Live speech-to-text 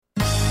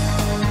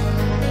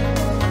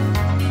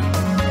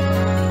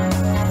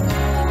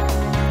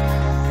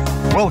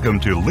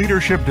Welcome to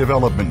Leadership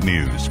Development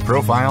News,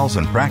 profiles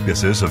and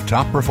practices of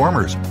top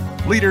performers.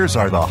 Leaders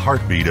are the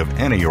heartbeat of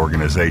any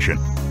organization.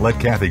 Let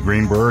Kathy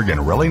Greenberg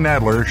and Relly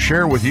Nadler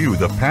share with you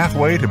the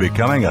pathway to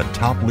becoming a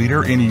top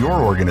leader in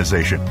your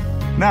organization.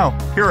 Now,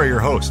 here are your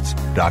hosts,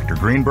 Dr.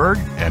 Greenberg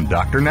and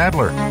Dr.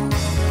 Nadler.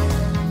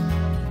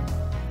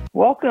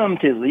 Welcome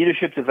to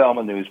Leadership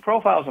Development News,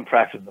 profiles and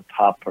practices of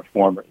top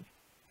performers.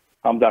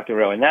 I'm Dr.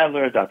 Relly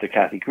Nadler. Dr.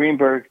 Kathy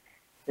Greenberg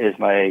is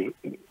my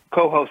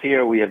co-host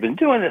here. We have been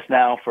doing this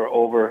now for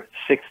over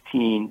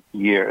 16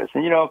 years.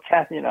 And,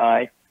 Kathy and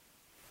I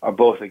are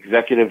both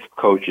executive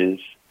coaches.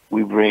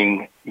 We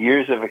bring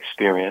years of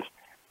experience.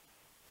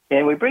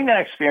 And we bring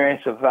that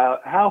experience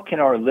about how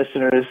can our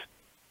listeners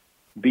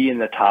be in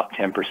the top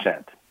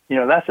 10%.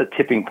 That's a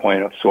tipping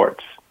point of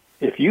sorts.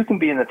 If you can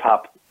be in the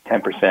top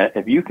 10%,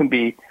 if you can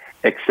be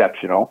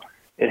exceptional,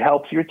 it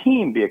helps your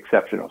team be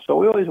exceptional. So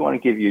we always want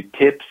to give you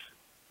tips,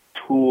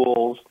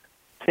 tools,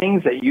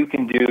 things that you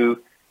can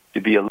do to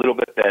be a little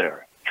bit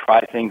better,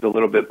 try things a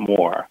little bit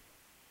more.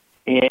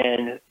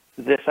 And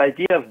this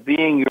idea of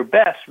being your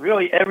best,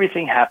 really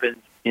everything happens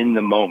in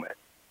the moment.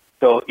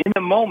 So in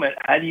the moment,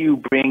 how do you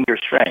bring your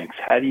strengths?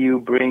 How do you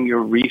bring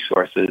your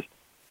resources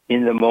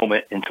in the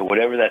moment into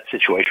whatever that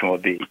situation will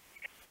be?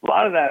 A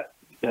lot of that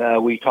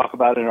we talk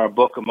about in our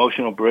book,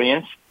 Emotional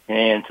Brilliance,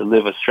 and to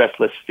live a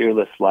stressless,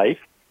 fearless life.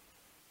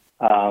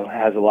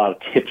 Has a lot of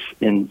tips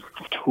and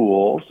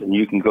tools, and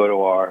you can go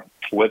to our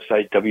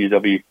website,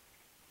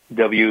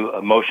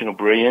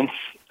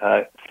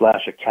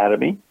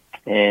 www.emotionalbrilliance.com/academy,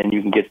 and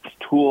you can get the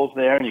tools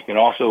there, and you can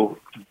also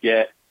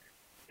get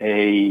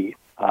a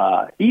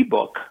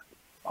ebook,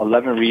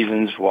 11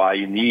 Reasons Why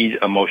You Need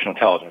Emotional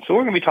Intelligence. So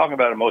we're going to be talking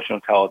about emotional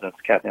intelligence.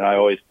 Kathy and I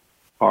always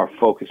are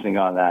focusing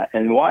on that.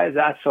 And why is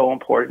that so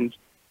important?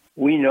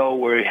 We know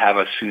we have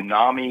a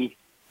tsunami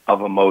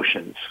of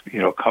emotions,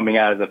 coming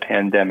out of the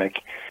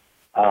pandemic.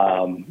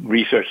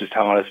 Research is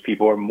telling us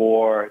people are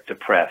more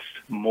depressed,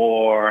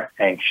 more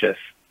anxious,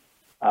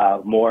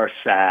 more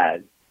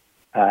sad,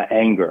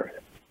 anger.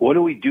 What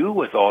do we do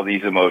with all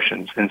these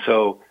emotions? And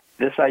so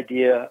this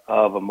idea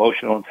of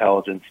emotional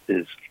intelligence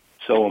is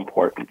so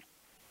important.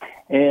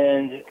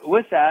 And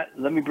with that,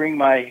 let me bring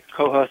my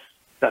co-host,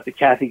 Dr.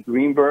 Kathy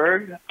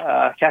Greenberg.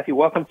 Kathy,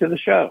 welcome to the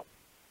show.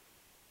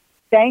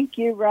 Thank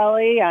you,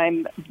 Relly.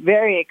 I'm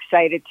very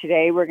excited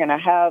today. We're going to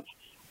have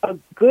a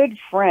good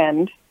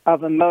friend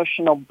of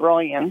emotional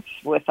brilliance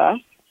with us,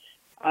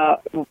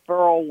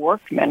 Burl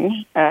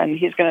Workman, and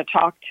he's going to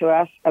talk to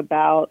us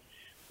about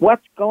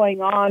what's going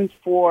on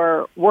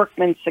for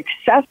Workman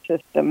Success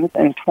Systems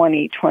in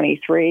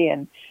 2023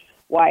 and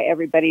why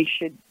everybody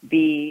should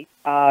be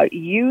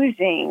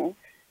using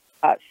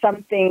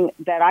something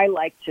that I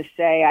like to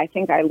say. I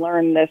think I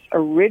learned this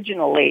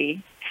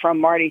originally from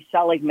Marty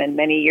Seligman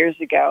many years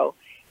ago.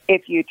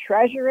 If you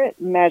treasure it,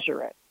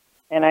 measure it.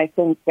 And I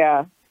think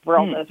Burl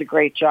does a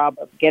great job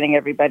of getting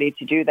everybody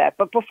to do that.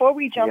 But before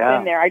we jump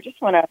in there, I just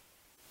want to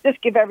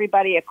give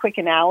everybody a quick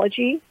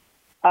analogy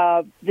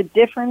of the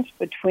difference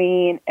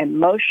between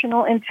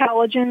emotional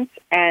intelligence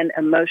and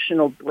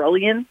emotional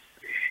brilliance.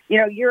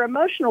 Your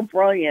emotional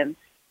brilliance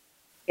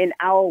in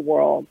our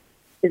world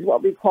is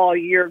what we call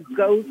your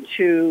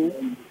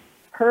go-to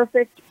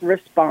perfect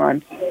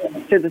response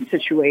to the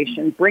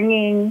situation,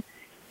 bringing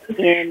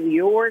in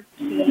your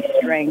key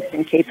strengths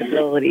and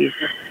capabilities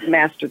to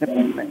master the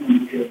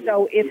moment.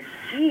 So if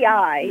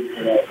EI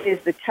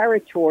is the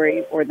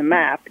territory or the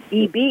map,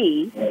 EB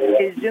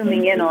is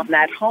zooming in on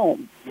that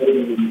home,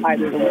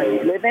 either the one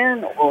you live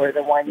in or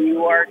the one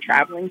you are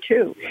traveling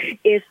to.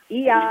 If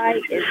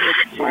EI is the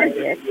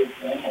target,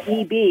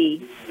 EB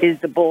is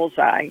the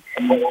bullseye.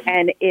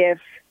 And if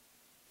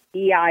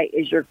EI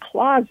is your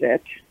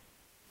closet,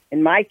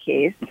 in my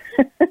case,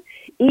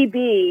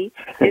 EB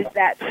is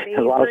that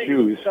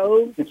favorite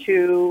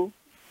go-to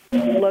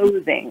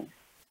clothing,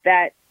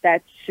 that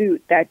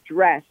suit, that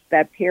dress,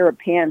 that pair of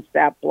pants,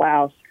 that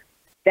blouse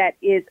that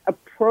is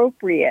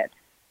appropriate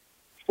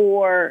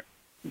for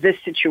the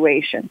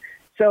situation.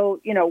 So,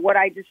 what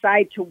I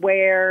decide to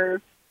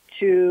wear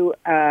to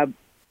a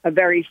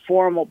very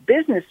formal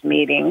business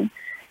meeting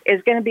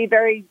is going to be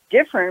very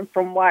different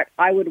from what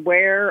I would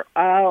wear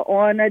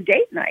on a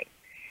date night.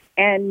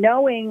 And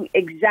knowing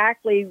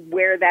exactly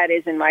where that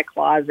is in my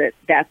closet,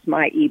 that's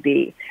my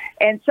EB.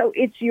 And so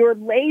it's your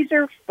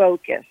laser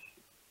focus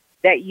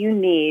that you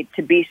need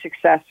to be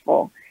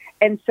successful.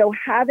 And so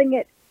having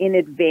it in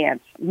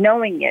advance,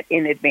 knowing it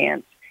in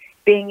advance,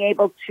 being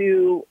able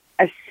to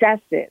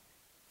assess it,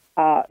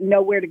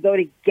 know where to go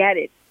to get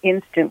it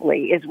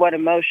instantly is what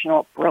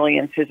emotional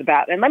brilliance is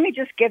about. And let me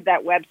just give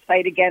that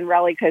website again,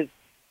 Relly, because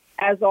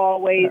as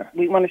always,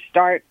 we want to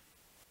start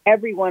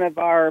every one of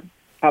our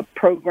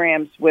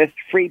programs with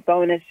free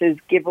bonuses,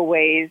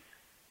 giveaways,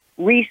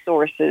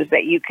 resources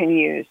that you can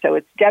use. So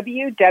it's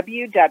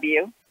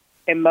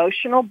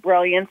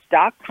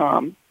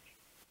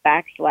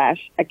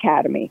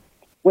www.emotionalbrilliance.com/academy.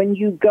 When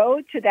you go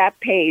to that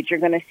page,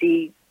 you're going to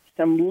see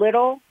some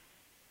little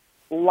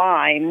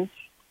lines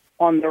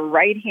on the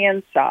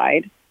right-hand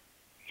side,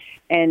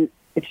 and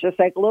It's just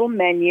like a little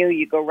menu.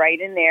 You go right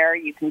in there.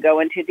 You can go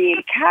into the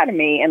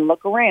academy and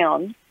look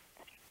around.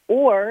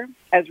 Or,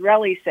 as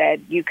Relly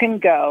said, you can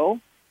go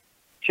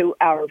to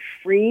our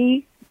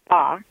free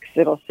box.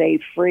 It'll say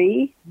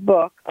free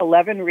book,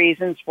 11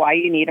 Reasons Why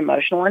You Need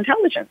Emotional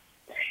Intelligence.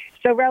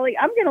 So, Relly,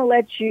 I'm going to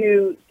let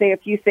you say a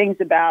few things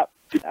about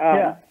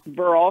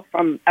Verl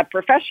from a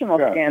professional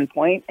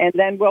standpoint, and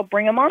then we'll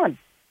bring him on.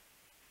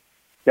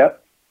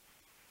 Yep.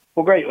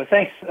 Well, great. Well,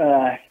 thanks,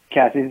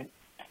 Kathy.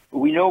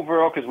 We know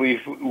Verl because we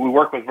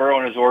work with Verl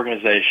in his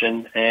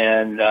organization,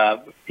 and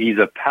he's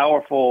a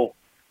powerful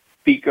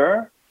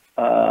speaker,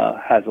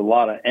 has a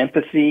lot of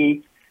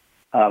empathy,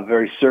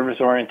 very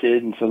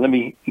service-oriented. And so let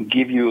me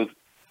give you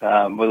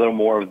a little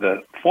more of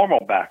the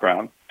formal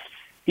background.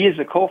 He is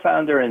the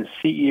co-founder and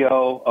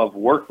CEO of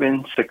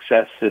Workman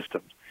Success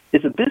Systems.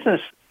 It's a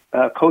business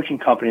coaching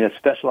company that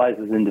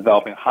specializes in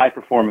developing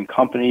high-performing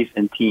companies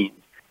and teams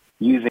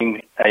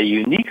using a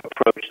unique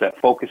approach that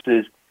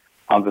focuses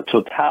on the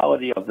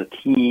totality of the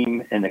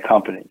team and the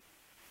company.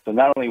 So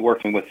not only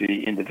working with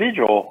the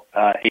individual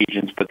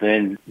agents, but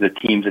then the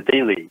teams that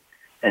they lead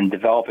and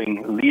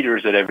developing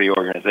leaders at every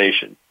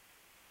organization.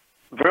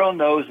 Verl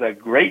knows that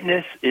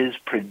greatness is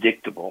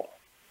predictable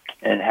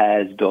and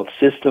has built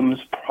systems,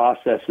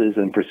 processes,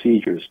 and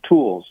procedures,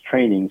 tools,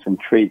 trainings, and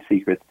trade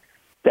secrets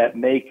that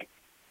make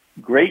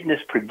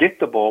greatness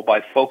predictable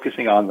by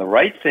focusing on the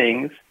right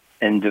things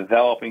and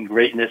developing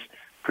greatness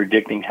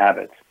predicting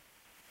habits.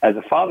 As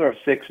a father of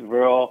 6,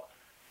 Verl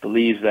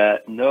believes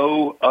that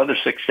no other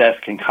success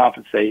can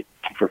compensate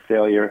for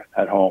failure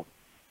at home.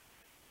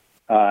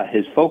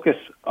 His focus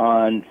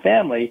on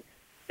family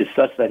is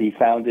such that he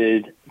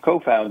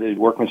co-founded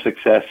Workman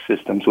Success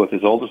Systems with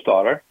his oldest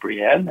daughter,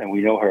 Brienne, and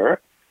we know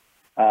her,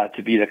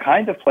 to be the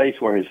kind of place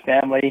where his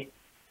family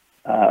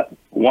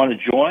want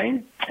to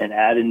join and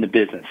add in the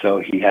business. So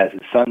he has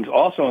his sons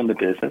also in the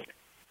business.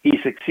 He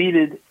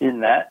succeeded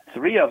in that.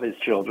 3 of his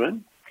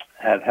children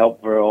have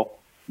helped Verl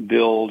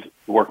build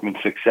Workman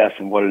Success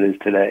and what it is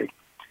today.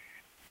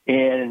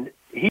 And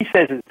he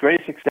says his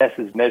greatest success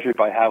is measured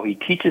by how he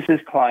teaches his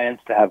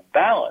clients to have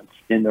balance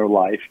in their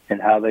life and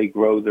how they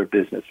grow their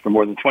business. For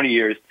more than 20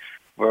 years,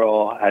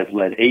 Verl has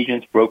led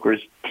agents,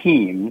 brokers,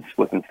 teams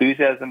with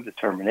enthusiasm,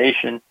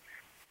 determination,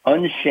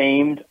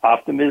 unshamed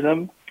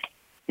optimism,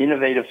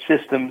 innovative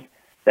systems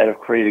that have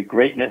created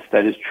greatness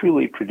that is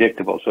truly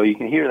predictable. So you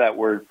can hear that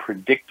word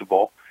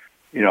predictable.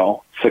 You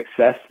know,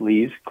 success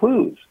leaves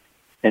clues.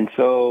 And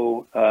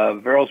so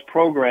Verl's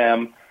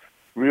program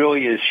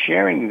really is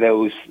sharing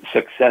those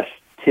success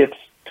tips,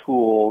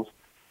 tools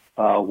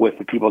with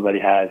the people that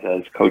he has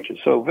as coaches.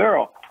 So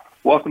Verl,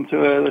 welcome to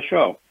the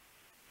show.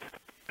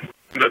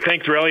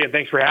 Thanks, Relly, and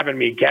thanks for having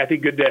me, Kathy.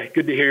 Good to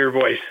hear your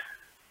voice.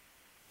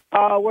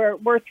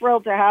 We're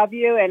thrilled to have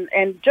you,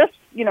 and just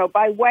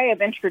by way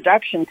of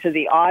introduction to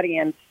the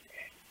audience,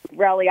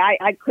 Relly,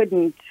 I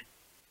couldn't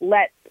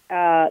let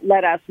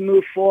us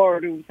move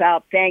forward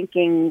without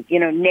thanking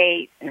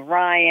Nate and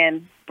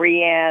Ryan,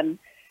 Brienne,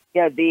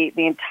 the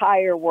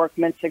entire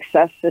Workman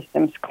Success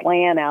Systems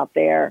clan out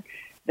there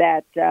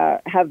that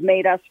have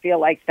made us feel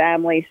like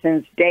family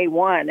since day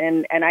one.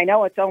 And I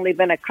know it's only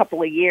been a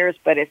couple of years,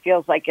 but it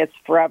feels like it's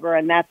forever,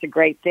 and that's a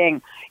great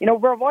thing.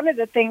 One of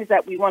the things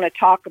that we want to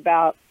talk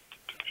about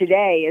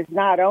today is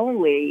not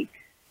only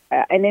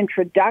an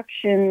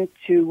introduction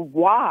to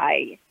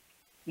why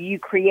you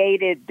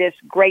created this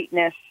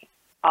greatness,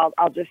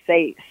 I'll just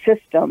say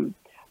system,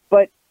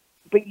 but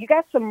you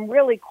got some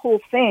really cool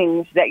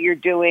things that you're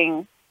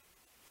doing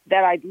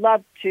that I'd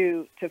love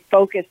to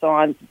focus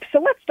on. So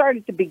let's start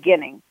at the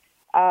beginning.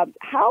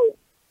 How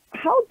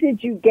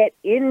did you get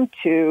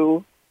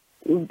into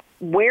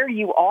where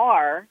you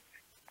are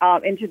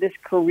into this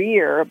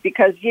career?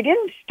 Because you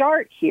didn't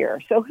start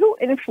here. So who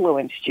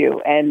influenced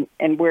you and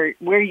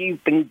where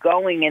you've been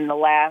going in the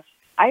last,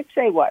 I'd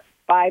say,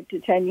 5 to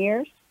 10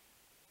 years?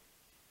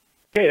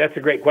 Okay, that's a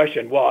great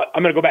question. Well,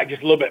 I'm going to go back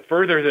just a little bit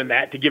further than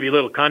that to give you a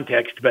little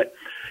context. But,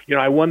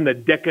 I won the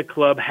Deca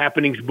Club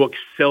Happenings Book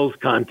Sales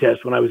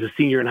Contest when I was a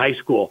senior in high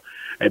school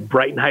at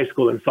Brighton High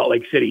School in Salt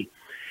Lake City.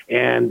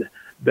 And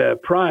the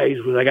prize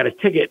was I got a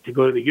ticket to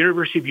go to the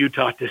University of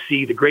Utah to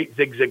see the great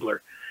Zig Ziglar.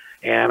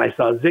 And I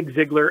saw Zig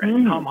Ziglar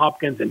and Tom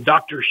Hopkins and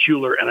Dr.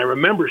 Schuler. And I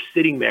remember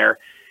sitting there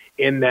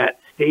in that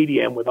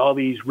stadium with all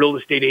these real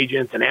estate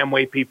agents and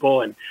Amway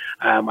people. And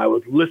I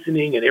was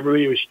listening and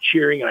everybody was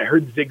cheering. And I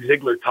heard Zig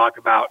Ziglar talk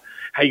about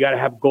how you got to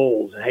have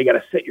goals and how you got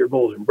to set your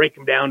goals and break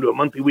them down to a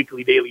monthly,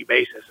 weekly, daily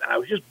basis. And I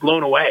was just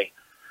blown away.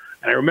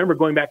 And I remember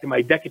going back to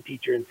my DECA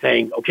teacher and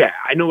saying, okay,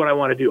 I know what I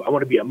want to do. I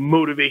want to be a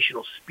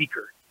motivational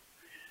speaker.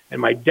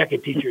 And my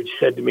DECA teacher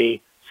said to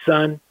me,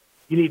 son,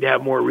 you need to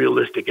have more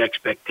realistic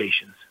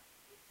expectations.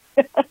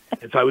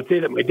 And so I would say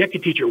that my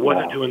DECA teacher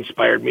wasn't who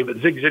inspired me, but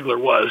Zig Ziglar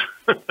was.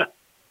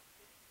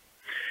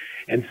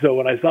 And so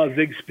when I saw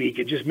Zig speak,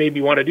 it just made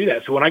me want to do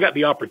that. So when I got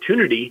the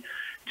opportunity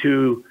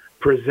to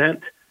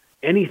present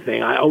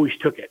anything, I always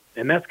took it.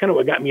 And that's kind of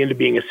what got me into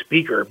being a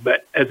speaker.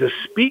 But as a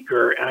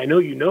speaker, and I know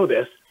you know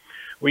this,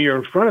 when you're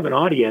in front of an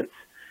audience,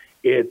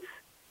 it's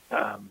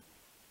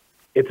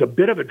it's a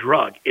bit of a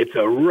drug. It's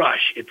a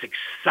rush. It's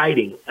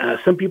exciting.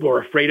 Some people are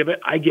afraid of it.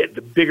 I get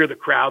the bigger the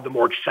crowd, the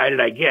more excited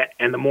I get,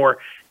 and the more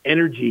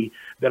energy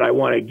that I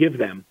want to give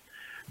them.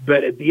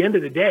 But at the end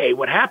of the day,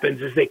 what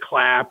happens is they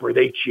clap or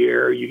they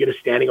cheer. You get a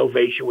standing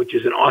ovation, which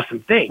is an awesome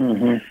thing.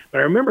 Mm-hmm. But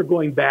I remember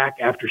going back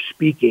after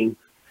speaking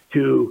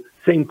to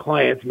same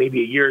clients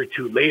maybe a year or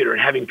two later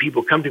and having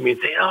people come to me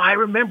and say, oh, I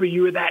remember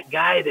you were that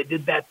guy that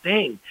did that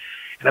thing.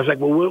 And I was like,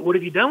 well, what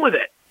have you done with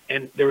it?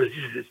 And there was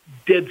just this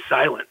dead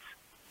silence.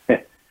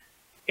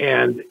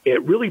 And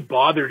it really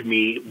bothered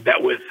me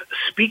that with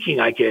speaking,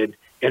 I could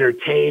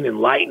entertain,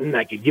 enlighten,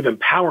 I could give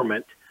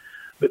empowerment,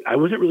 but I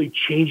wasn't really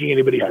changing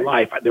anybody's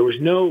life. There was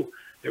no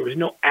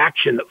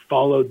action that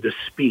followed the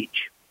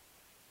speech.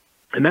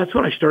 And that's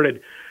when I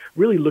started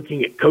really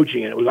looking at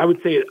coaching. And I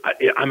would say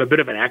I'm a bit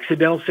of an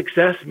accidental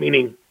success,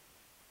 meaning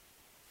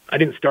I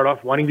didn't start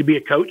off wanting to be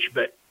a coach,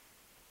 but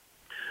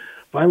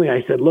finally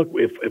I said, look,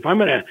 if I'm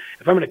going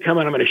to come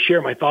and I'm going to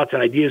share my thoughts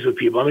and ideas with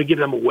people, I'm going to give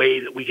them a way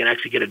that we can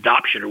actually get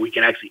adoption or we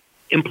can actually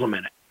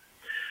implement it.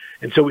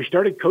 And so we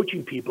started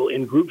coaching people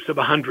in groups of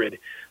 100.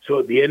 So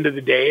at the end of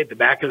the day, at the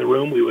back of the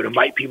room, we would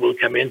invite people to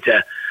come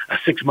into a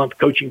 6-month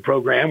coaching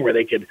program where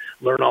they could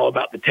learn all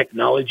about the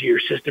technology or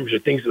systems or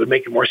things that would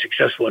make them more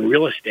successful in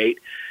real estate.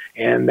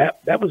 And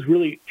that was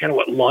really kind of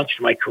what launched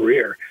my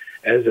career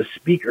as a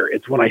speaker.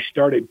 It's when I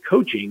started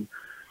coaching.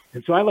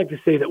 And so I like to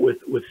say that with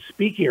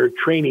speaking or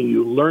training,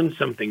 you learn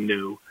something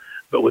new,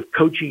 but with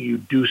coaching, you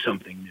do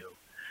something new.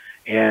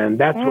 And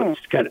that's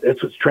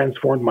what's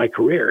transformed my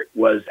career,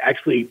 was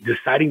actually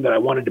deciding that I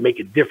wanted to make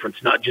a difference,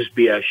 not just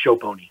be a show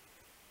pony.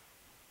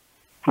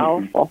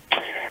 Powerful.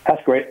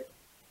 That's great.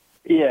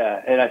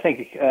 Yeah, and I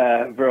think,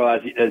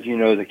 Verl, as you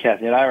know, that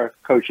Kathy and I are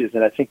coaches,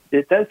 and I think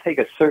it does take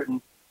a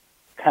certain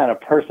kind of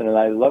person, and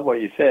I love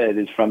what you said,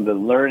 is from the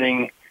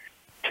learning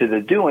to the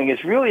doing.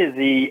 It's really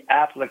the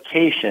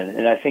application,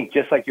 and I think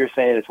just like you're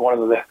saying, it's one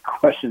of the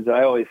questions that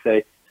I always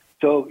say,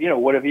 so,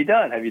 what have you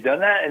done? Have you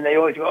done that? And they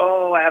always go,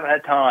 oh, I haven't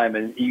had time.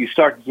 And you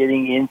start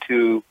getting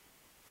into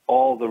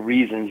all the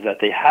reasons that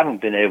they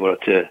haven't been able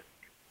to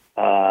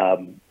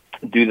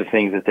do the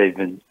things that they've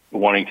been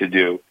wanting to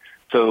do.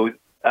 So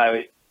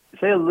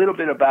say a little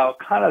bit about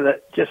kind of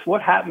just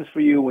what happens for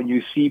you when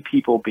you see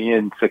people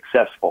being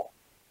successful.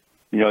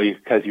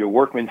 Because your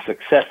Workman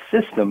Success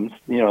Systems,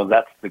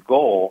 that's the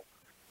goal.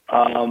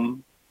 How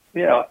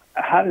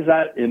does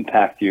that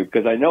impact you?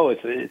 Because I know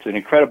it's an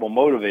incredible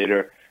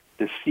motivator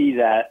to see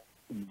that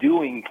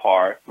doing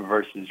part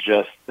versus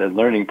just the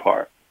learning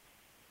part.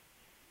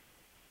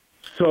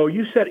 So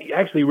you said,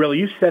 actually, really,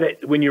 you said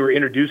it when you were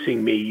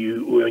introducing me,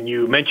 when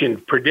you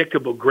mentioned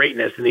predictable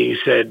greatness, and then you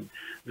said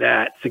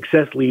that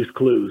success leaves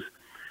clues.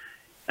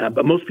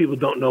 But most people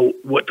don't know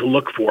what to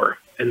look for.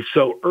 And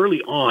so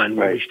early on,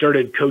 when we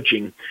started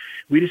coaching,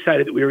 we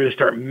decided that we were going to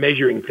start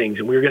measuring things,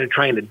 and we were going to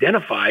try and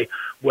identify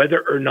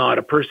whether or not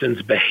a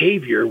person's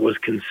behavior was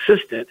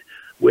consistent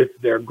with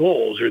their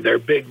goals or their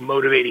big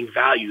motivating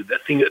value, the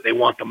thing that they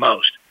want the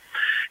most.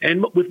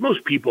 And with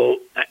most people,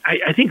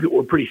 I think that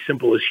we're pretty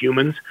simple as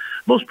humans.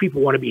 Most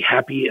people want to be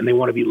happy and they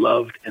want to be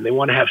loved and they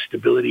want to have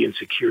stability and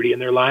security in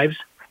their lives.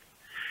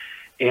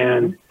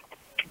 And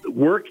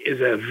work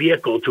is a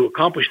vehicle to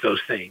accomplish those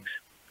things.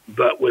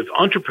 But with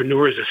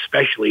entrepreneurs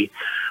especially,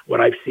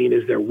 what I've seen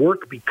is their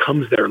work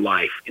becomes their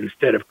life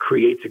instead of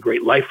creates a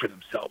great life for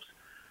themselves.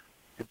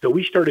 And so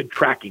we started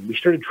tracking.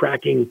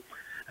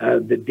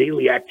 The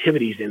daily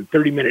activities in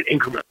 30-minute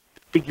increments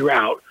to figure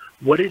out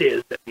what it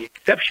is that the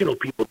exceptional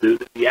people do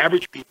that the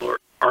average people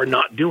are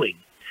not doing.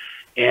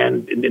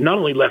 And it not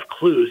only left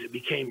clues, it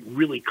became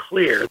really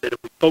clear that if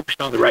we focused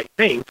on the right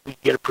things, we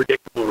get a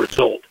predictable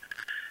result.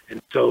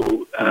 And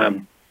so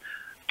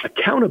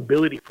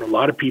accountability for a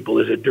lot of people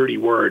is a dirty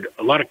word.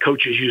 A lot of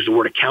coaches use the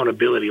word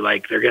accountability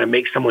like they're going to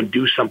make someone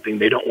do something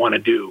they don't want to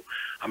do.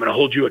 I'm going to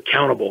hold you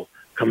accountable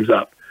comes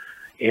up.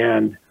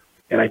 And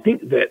I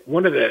think that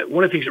one of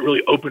the things that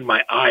really opened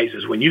my eyes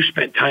is when you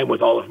spent time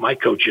with all of my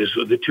coaches,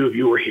 the two of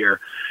you were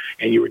here,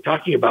 and you were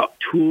talking about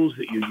tools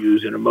that you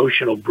use in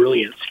emotional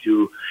brilliance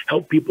to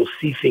help people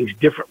see things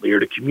differently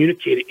or to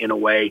communicate it in a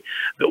way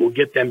that will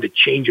get them to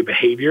change a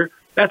behavior.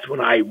 That's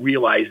when I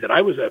realized that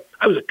I was a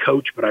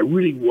coach, but I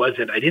really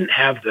wasn't. I didn't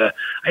have the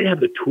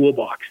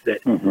toolbox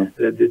that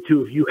the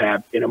two of you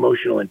have in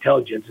emotional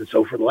intelligence. And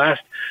so for the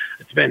last,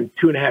 it's been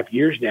 2.5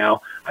 years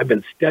now, I've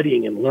been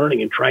studying and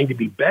learning and trying to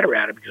be better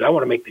at it because I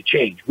want to make the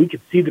change. We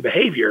could see the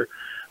behavior,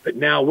 but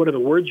now what are the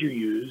words you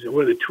use and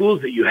what are the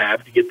tools that you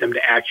have to get them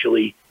to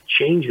actually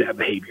change that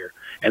behavior?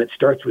 And it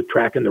starts with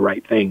tracking the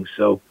right things.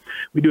 So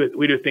we do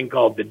a thing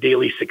called the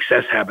daily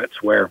success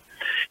habits, where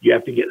you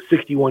have to get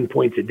 61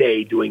 points a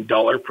day doing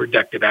dollar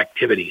productive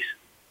activities.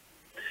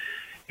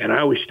 And I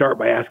always start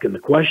by asking the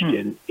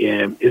question,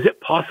 is it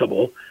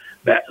possible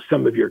that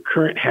some of your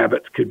current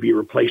habits could be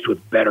replaced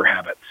with better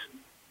habits?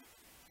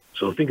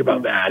 So think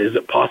about that. Is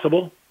it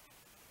possible?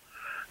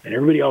 And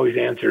everybody always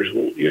answers,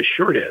 well, yeah,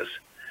 sure it is.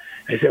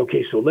 I say,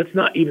 okay, so let's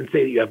not even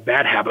say that you have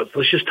bad habits.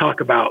 Let's just talk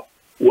about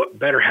what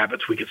better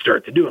habits we could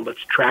start to do, and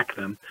let's track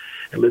them,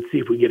 and let's see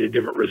if we get a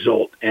different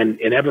result. And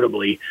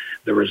inevitably,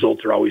 the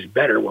results are always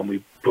better when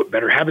we put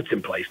better habits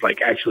in place,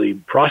 like actually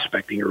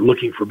prospecting or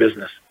looking for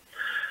business.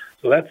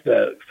 So that's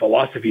the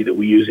philosophy that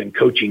we use in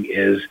coaching,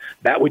 is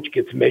that which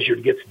gets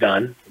measured gets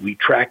done. We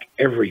track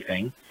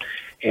everything,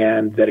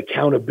 and that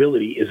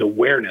accountability is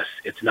awareness.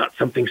 It's not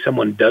something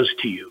someone does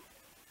to you.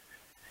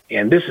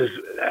 And this is,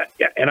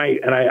 and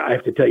I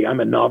have to tell you, I'm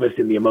a novice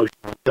in the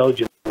emotional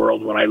intelligence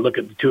world. When I look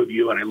at the two of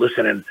you and I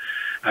listen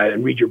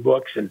and read your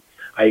books, and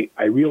I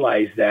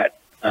realize that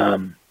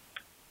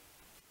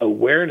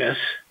awareness,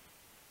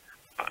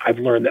 I've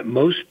learned that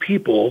most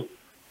people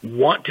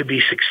want to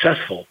be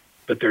successful,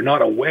 but they're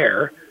not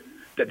aware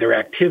that their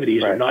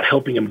activities are not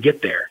helping them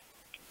get there.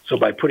 So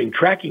by putting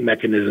tracking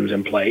mechanisms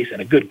in place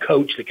and a good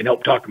coach that can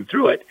help talk them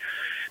through it,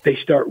 they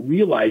start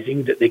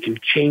realizing that they can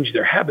change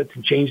their habits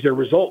and change their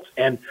results.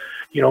 And,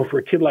 for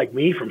a kid like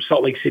me from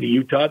Salt Lake City,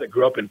 Utah, that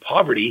grew up in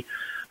poverty,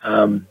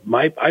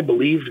 I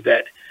believed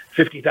that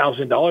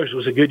 $50,000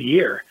 was a good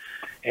year.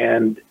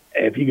 And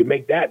if you could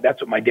make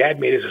that's what my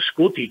dad made as a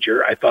school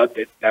teacher. I thought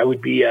that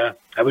would be a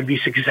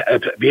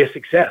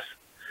success.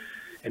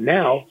 And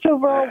now,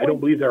 I don't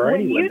believe there are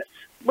any limits.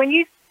 When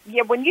you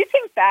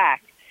think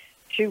back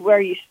to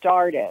where you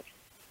started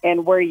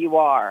and where you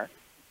are,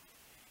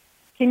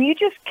 can you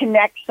just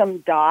connect some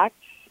dots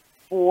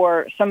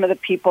for some of the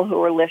people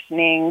who are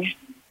listening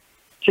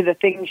to the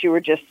things you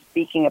were just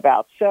speaking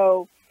about?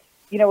 So,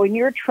 when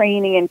you're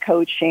training and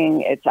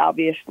coaching, it's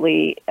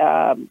obviously,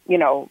 a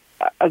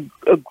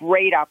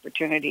great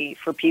opportunity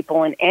for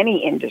people in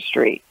any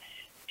industry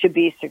to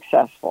be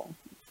successful.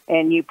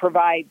 And you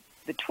provide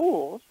the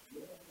tools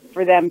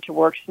for them to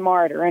work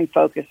smarter and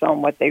focus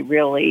on what they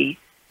really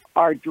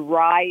are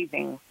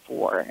driving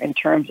for in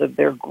terms of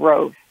their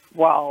growth,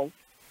 while,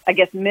 I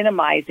guess,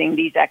 minimizing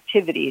these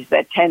activities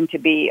that tend to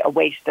be a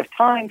waste of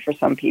time for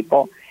some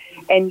people.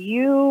 And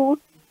you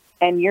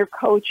and your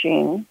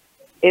coaching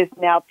is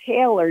now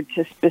tailored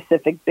to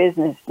specific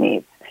business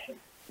needs.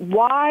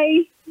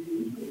 Why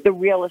the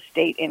real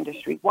estate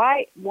industry?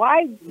 Why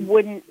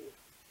wouldn't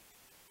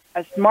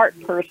a smart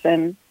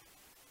person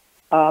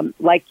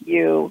like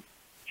you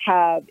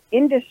have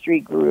industry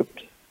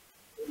groups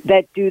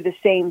that do the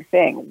same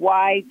thing?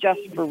 Why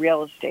just for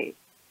real estate?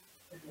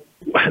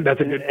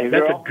 That's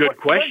a good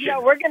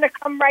question. We're going to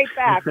come right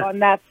back on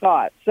that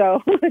thought.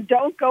 So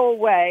don't go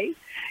away.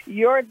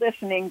 You're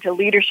listening to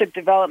Leadership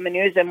Development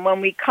News, and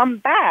when we come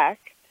back,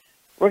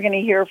 we're going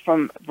to hear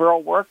from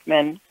Verl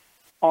Workman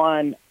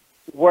on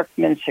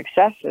Workman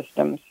Success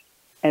Systems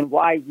and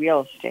why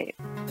real estate.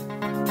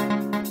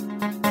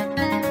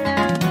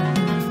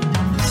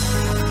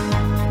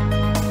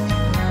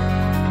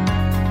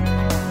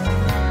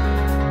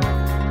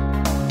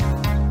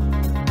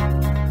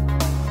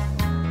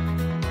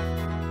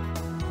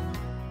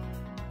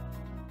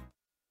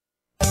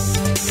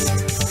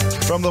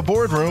 From the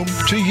boardroom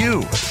to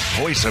you,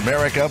 Voice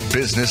America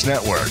Business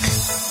Network.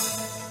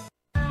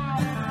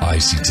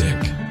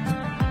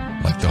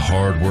 ICTech, like the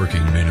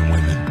hard-working men and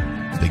women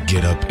that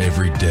get up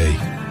every day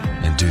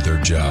and do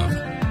their job,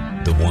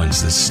 the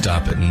ones that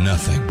stop at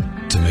nothing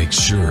to make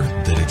sure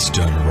that it's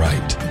done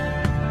right.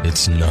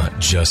 It's not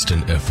just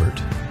an effort.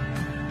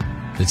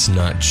 It's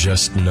not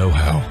just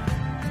know-how.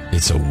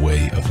 It's a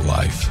way of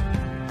life.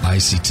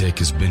 ICTech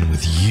has been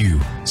with you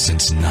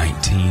since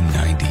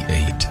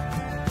 1998.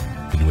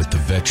 And with the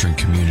veteran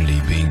community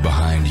being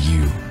behind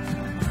you,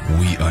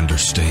 we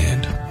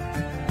understand.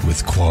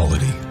 With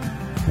quality,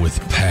 with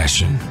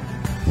passion,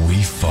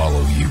 we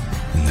follow you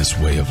in this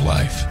way of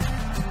life.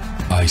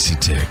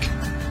 ICTech,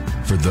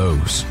 for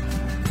those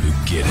who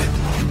get it.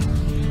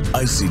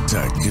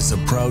 ICTech is a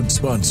proud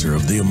sponsor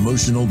of the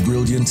Emotional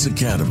Brilliance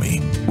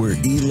Academy, where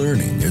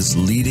e-learning is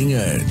leading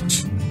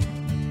edge.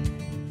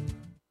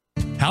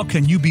 How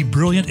can you be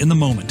brilliant in the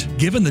moment,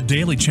 given the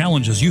daily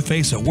challenges you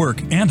face at work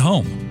and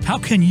home? How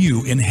can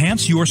you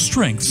enhance your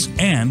strengths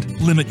and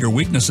limit your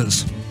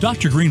weaknesses?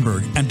 Dr.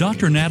 Greenberg and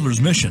Dr.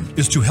 Nadler's mission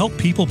is to help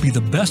people be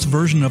the best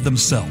version of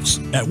themselves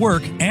at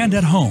work and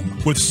at home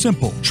with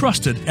simple,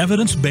 trusted,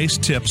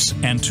 evidence-based tips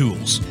and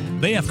tools.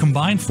 They have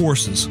combined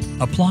forces,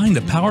 applying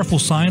the powerful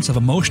science of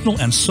emotional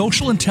and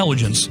social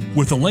intelligence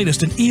with the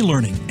latest in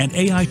e-learning and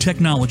AI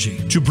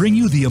technology to bring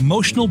you the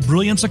Emotional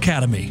Brilliance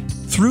Academy.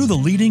 Through the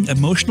leading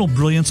Emotional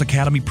Brilliance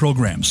Academy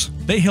programs,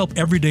 they help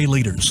everyday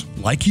leaders,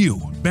 like you,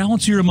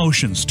 balance your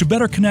emotions to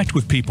better connect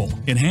with people,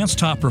 enhance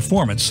top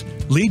performance,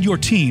 lead your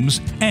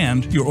teams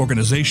and your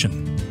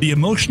organization. The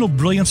Emotional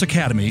Brilliance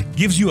Academy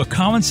gives you a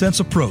common sense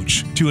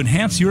approach to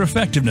enhance your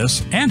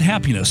effectiveness and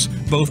happiness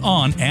both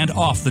on and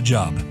off the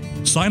job.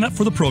 Sign up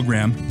for the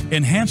program,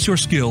 enhance your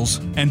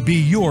skills, and be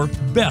your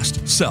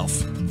best self.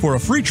 For a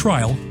free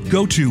trial,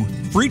 go to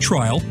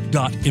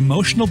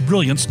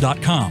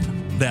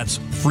freetrial.emotionalbrilliance.com. That's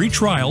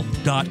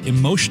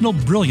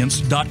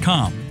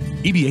freetrial.emotionalbrilliance.com.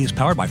 EBA is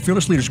powered by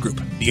Fearless Leaders Group,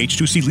 the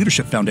H2C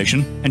Leadership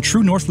Foundation, and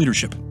True North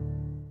Leadership.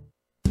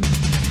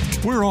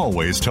 We're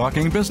always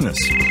talking business.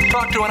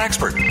 Talk to an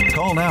expert.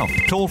 Call now,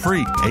 toll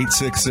free,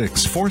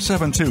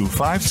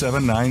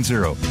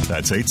 866-472-5790.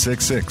 That's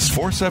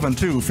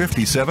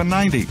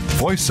 866-472-5790.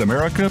 Voice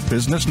America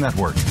Business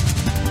Network.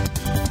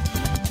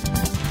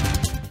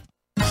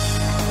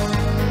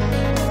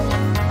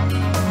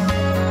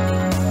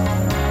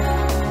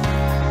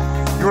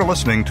 You're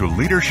listening to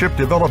Leadership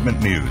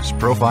Development News,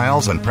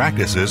 profiles and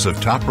practices of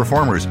top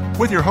performers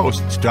with your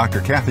hosts, Dr.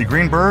 Kathy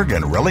Greenberg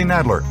and Relly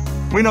Nadler.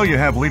 We know you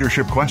have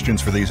leadership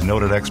questions for these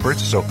noted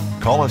experts, so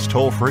call us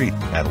toll-free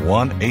at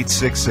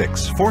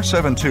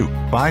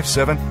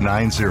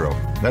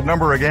 1-866-472-5790. That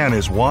number again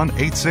is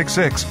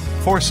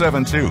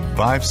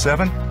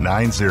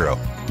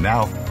 1-866-472-5790.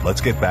 Now,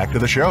 let's get back to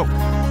the show.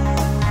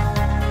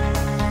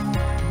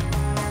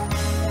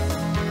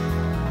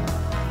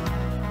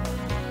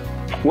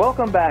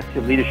 Welcome back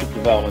to Leadership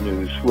Development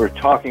News. We're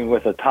talking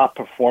with a top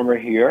performer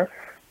here,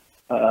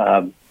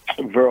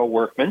 Verl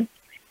Workman.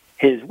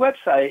 His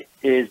website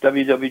is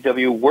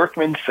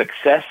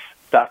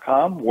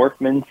www.workmansuccess.com,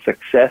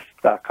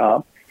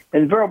 workmansuccess.com.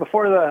 And Verl,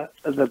 before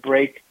the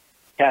break,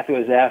 Kathy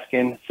was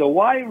asking, so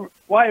why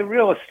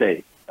real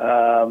estate?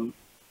 So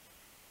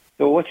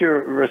what's your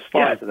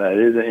response to that?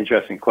 It is an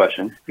interesting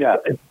question. Yeah.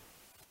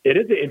 It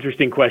is an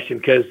interesting question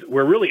because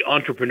we're really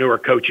entrepreneur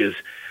coaches.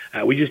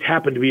 We just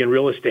happen to be in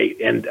real estate,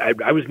 and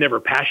I was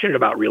never passionate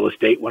about real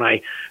estate. When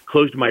I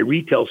closed my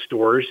retail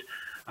stores,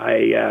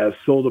 I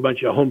sold a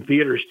bunch of home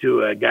theaters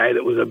to a guy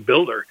that was a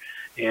builder,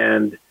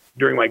 and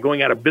during my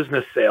going out of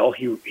business sale,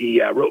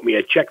 he wrote me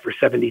a check for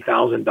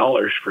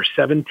 $70,000 for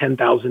 7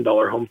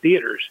 $10,000 home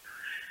theaters.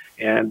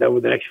 And over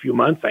the next few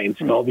months, I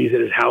installed these at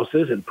his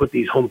houses and put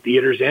these home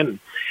theaters in.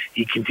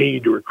 He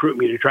continued to recruit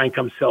me to try and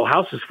come sell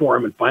houses for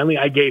him, and finally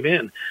I gave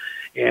in.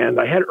 And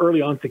I had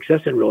early on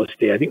success in real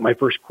estate. I think my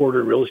first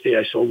quarter in real estate,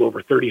 I sold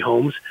over 30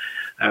 homes.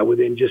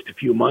 Within just a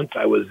few months,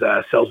 I was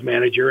a sales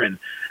manager, and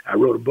I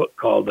wrote a book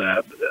called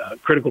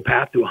Critical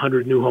Path to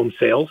 100 New Home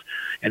Sales,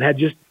 and I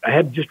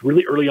had just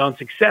really early on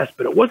success,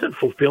 but it wasn't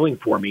fulfilling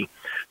for me.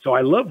 So I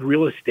loved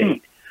real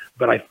estate,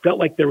 but I felt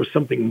like there was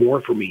something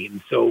more for me.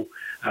 And so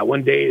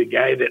one day, the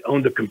guy that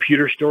owned the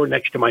computer store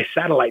next to my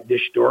satellite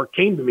dish store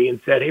came to me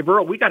and said, "Hey,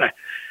 Verl, we got to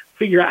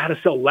figure out how to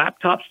sell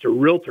laptops to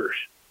realtors."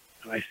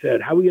 And I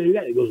said, "How are we going to do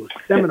that?" He goes, "With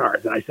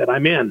seminars." And I said,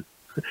 "I'm in,"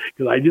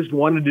 because I just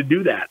wanted to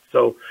do that.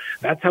 So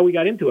that's how we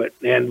got into it.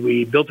 And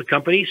we built a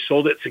company,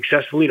 sold it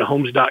successfully to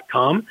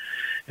Homes.com.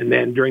 And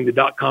then during the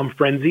dot-com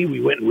frenzy, we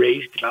went and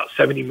raised about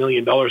 $70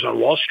 million on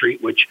Wall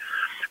Street, which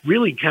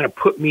really kind of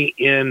put me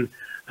in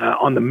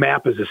on the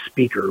map as a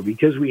speaker.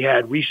 Because we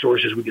had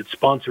resources, we could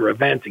sponsor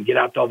events and get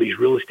out to all these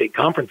real estate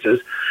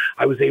conferences.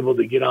 I was able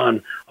to get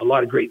on a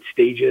lot of great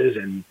stages,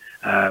 and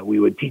we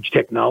would teach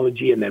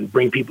technology and then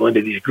bring people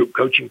into these group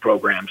coaching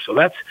programs. So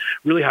that's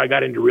really how I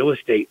got into real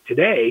estate.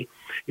 Today,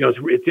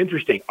 it's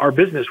interesting. Our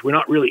business, we're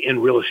not really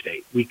in real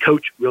estate. We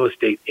coach real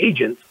estate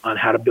agents on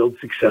how to build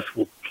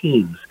successful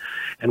teams.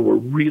 And we're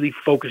really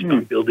focused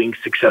on building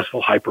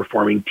successful,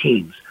 high-performing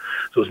teams.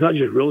 So it's not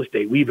just real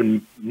estate. We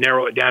even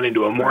narrow it down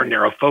into a more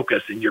narrow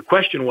focus. And your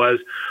question was,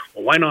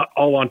 well, why not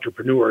all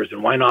entrepreneurs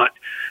and why not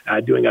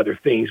doing other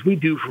things? We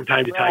do from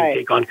time to time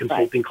take on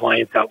consulting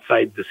clients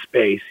outside the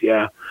space,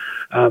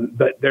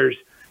 but there's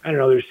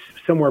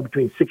somewhere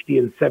between 60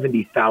 and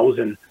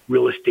 70,000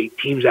 real estate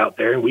teams out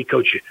there, and we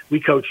coach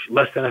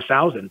less than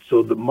 1,000.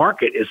 So the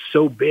market is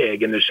so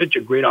big, and there's such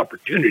a great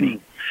opportunity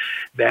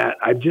that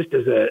I've just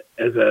as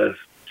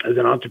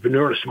an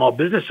entrepreneur and a small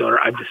business owner,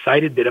 I've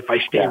decided that if I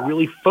stay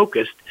really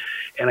focused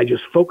and I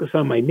just focus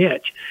on my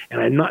niche and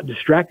I'm not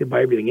distracted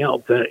by everything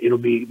else, then it'll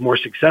be more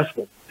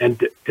successful.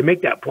 And to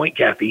make that point,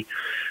 Kathy,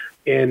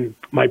 in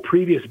my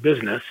previous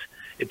business,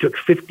 it took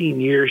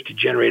 15 years to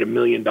generate $1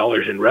 million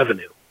in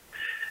revenue.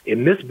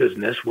 In this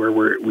business,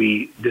 where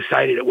we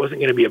decided it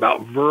wasn't going to be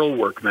about Verl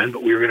Workman,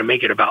 but we were going to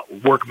make it about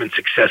Workman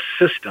Success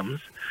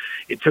Systems,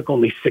 it took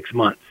only 6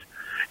 months.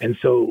 And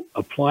so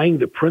applying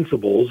the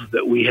principles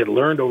that we had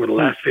learned over the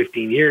last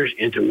 15 years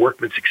into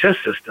Workman Success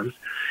Systems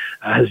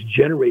has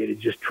generated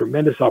just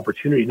tremendous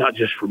opportunity, not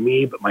just for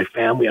me, but my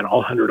family and all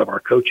 100 of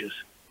our coaches.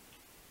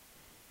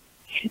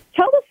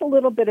 Tell us a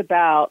little bit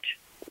about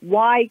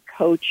why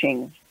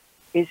coaching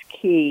is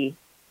key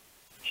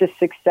to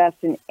success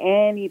in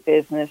any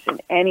business,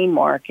 in any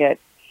market.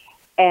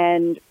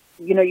 And,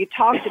 you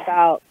talked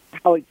about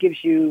how it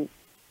gives you,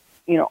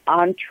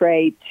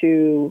 entree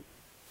to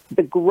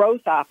the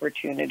growth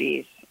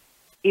opportunities,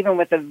 even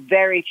with a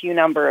very few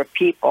number of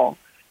people.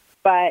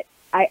 But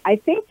I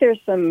think there's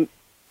some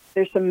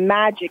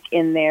magic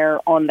in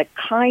there on the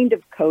kind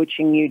of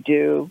coaching you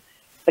do,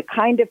 the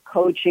kind of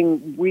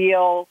coaching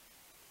real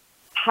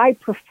high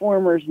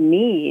performers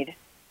need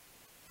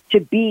to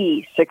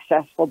be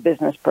successful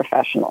business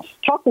professionals.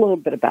 Talk a little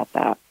bit about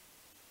that.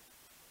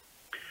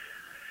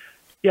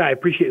 Yeah, I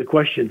appreciate the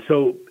question.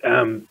 So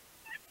I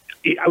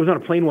was on a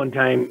plane one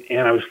time,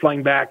 and I was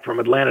flying back from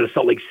Atlanta to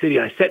Salt Lake City,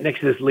 and I sat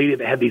next to this lady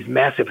that had these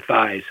massive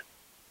thighs.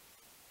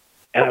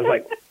 And I was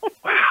like,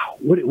 wow,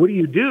 what do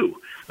you do?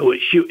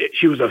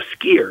 she was a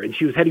skier, and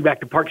she was heading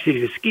back to Park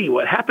City to ski.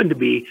 What happened to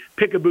be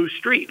Picaboo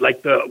Street,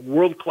 like the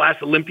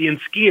world-class Olympian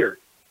skier.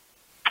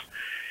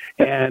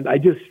 And I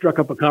just struck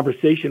up a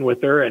conversation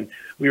with her, and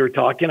we were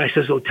talking. I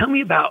said, so tell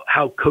me about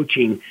how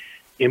coaching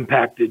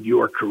impacted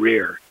your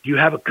career. Do you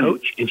have a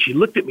coach? And she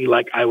looked at me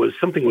like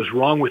something was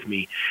wrong with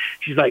me.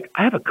 She's like,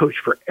 I have a coach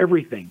for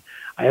everything.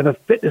 I have a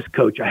fitness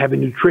coach. I have a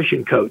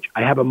nutrition coach.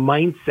 I have a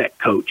mindset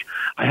coach.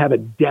 I have a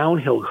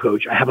downhill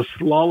coach. I have a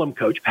slalom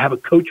coach. I have a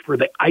coach for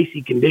the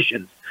icy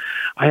conditions.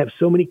 I have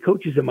so many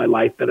coaches in my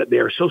life that they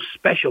are so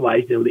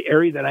specialized in the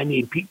area that I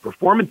need peak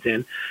performance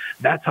in.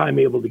 That's how I'm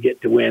able to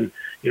get to win,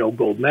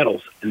 gold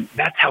medals. And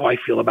that's how I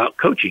feel about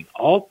coaching.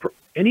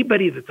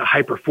 Anybody that's a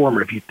high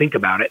performer, if you think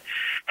about it,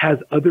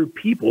 has other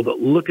people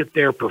that look at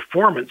their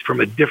performance from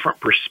a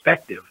different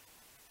perspective.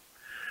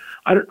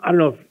 I don't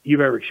know if you've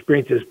ever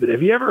experienced this, but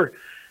have you ever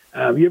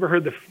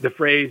heard the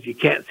phrase, you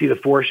can't see the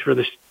forest for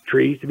the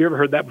trees? Have you ever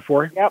heard that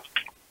before?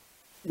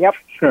 Yep.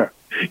 Sure.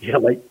 Yeah,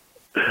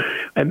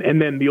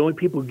 and then the only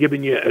people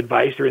giving you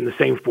advice are in the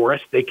same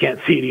forest. They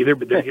can't see it either,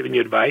 but they're giving you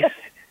advice.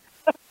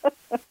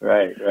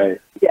 Right.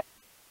 Yeah.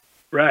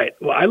 Right.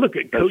 Well, I look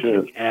at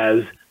coaching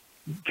as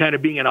kind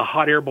of being in a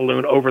hot air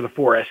balloon over the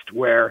forest,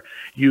 where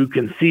you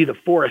can see the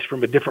forest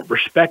from a different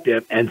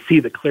perspective and see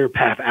the clear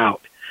path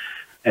out.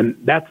 And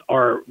that's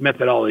our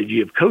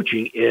methodology of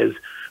coaching, is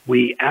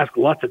we ask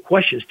lots of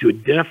questions to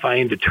identify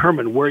and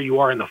determine where you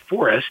are in the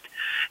forest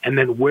and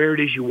then where it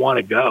is you want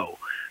to go.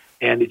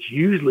 And it's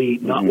usually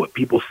not what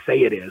people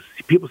say it is.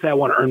 People say, I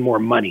want to earn more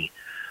money,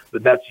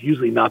 but that's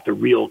usually not the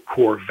real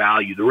core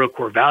value. The real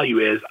core value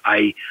is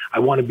I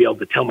want to be able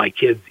to tell my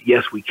kids,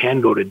 yes, we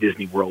can go to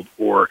Disney World,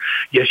 or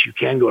yes, you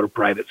can go to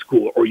private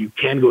school, or you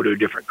can go to a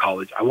different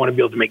college. I want to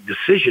be able to make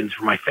decisions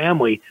for my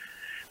family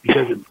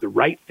because it's the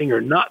right thing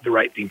or not the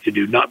right thing to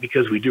do, not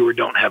because we do or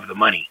don't have the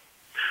money.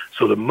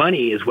 So the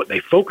money is what they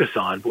focus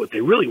on, but what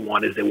they really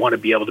want is they want to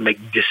be able to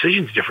make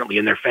decisions differently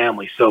in their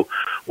family. So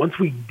once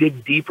we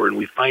dig deeper and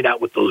we find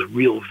out what those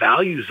real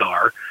values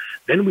are,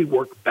 then we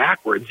work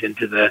backwards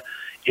into the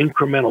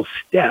incremental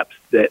steps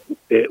that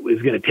it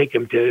is going to take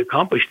them to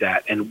accomplish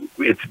that. And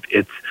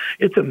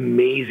it's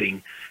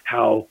amazing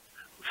how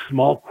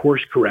small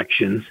course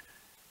corrections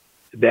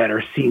that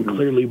are seen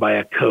clearly by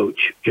a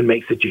coach can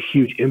make such a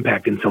huge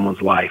impact in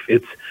someone's life.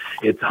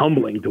 It's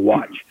humbling to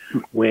watch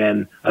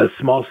when a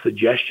small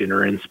suggestion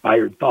or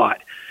inspired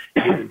thought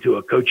given to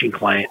a coaching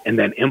client and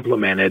then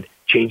implemented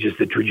changes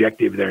the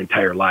trajectory of their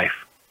entire life.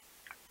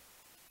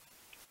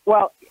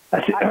 Well,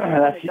 that's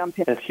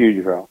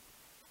huge, bro.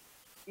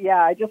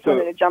 Yeah, I just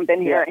wanted to jump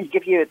in here and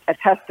give you a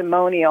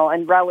testimonial,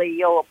 and Relly,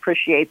 you'll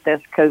appreciate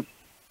this because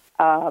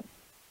I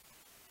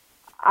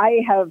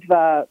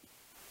have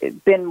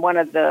been one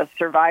of the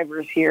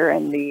survivors here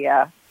in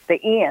the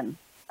Ian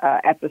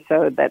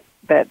episode that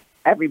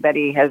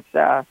everybody has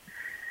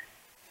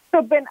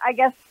been, I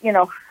guess,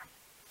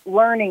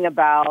 learning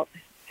about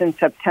since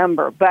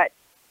September. But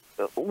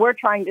we're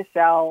trying to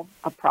sell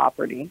a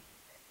property.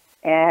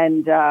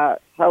 And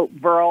so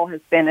Burl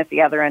has been at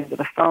the other end of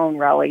the phone,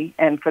 Relly.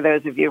 And for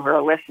those of you who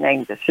are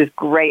listening, this is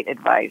great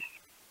advice.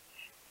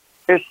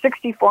 There's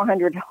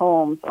 6,400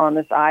 homes on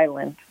this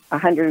island.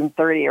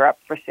 130 are up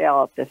for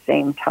sale at the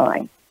same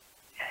time.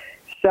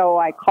 So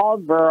I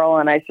called Burl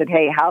and I said,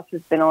 hey, house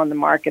has been on the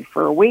market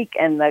for a week,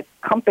 and the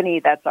company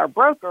that's our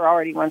broker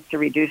already wants to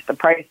reduce the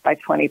price by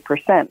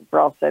 20%.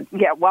 Burl said,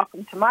 yeah,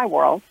 welcome to my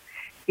world.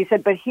 He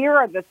said, but here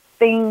are the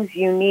things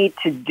you need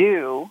to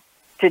do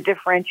to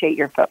differentiate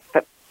yourself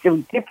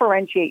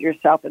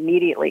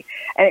immediately.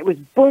 And it was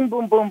boom,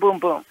 boom, boom, boom,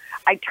 boom.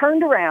 I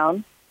turned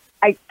around.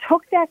 I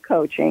took that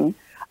coaching.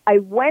 I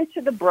went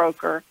to the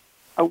broker.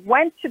 I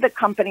went to the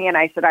company, and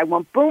I said, I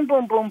want boom,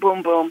 boom, boom,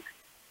 boom, boom.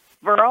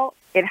 Burl,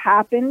 it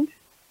happened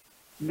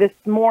this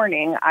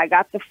morning. I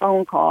got the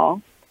phone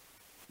call.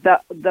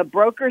 The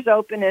broker's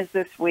open is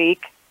this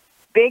week.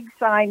 Big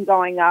sign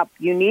going up,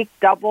 unique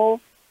double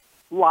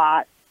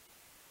lot,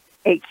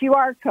 a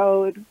QR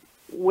code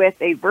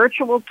with a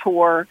virtual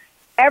tour.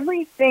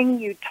 Everything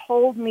you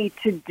told me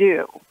to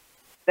do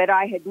that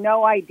I had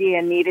no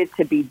idea needed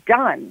to be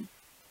done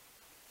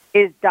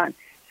is done.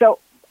 So,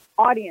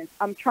 audience,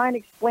 I'm trying to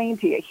explain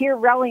to you. Here,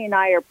 Relly and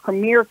I are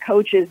premier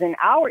coaches in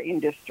our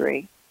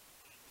industry,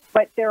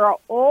 but there are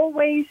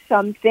always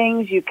some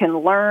things you can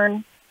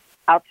learn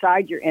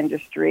outside your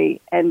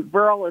industry, and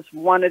Burl is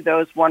one of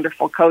those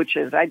wonderful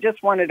coaches. I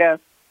just wanted to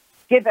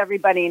give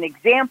everybody an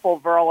example,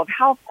 Burl, of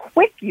how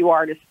quick you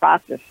are to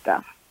spot this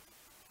stuff.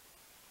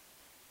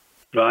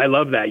 Well, I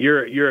love that.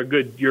 You're a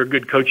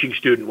good coaching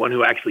student, one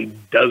who actually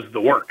does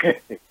the work.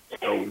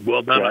 So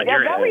well done on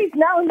your end. Relly's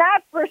known that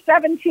for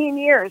 17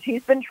 years.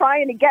 He's been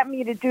trying to get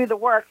me to do the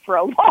work for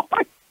a long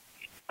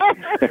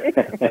time.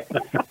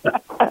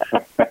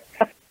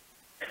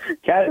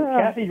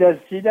 Kathy does.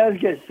 She does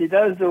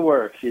the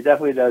work. She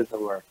definitely does the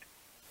work.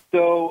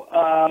 So,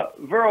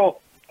 Verl,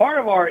 part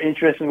of our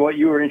interest in what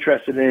you were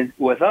interested in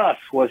with us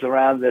was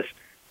around this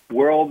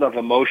world of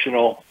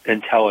emotional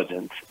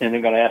intelligence, and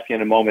I'm going to ask you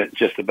in a moment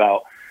just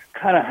about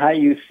kind of how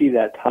you see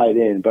that tied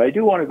in. But I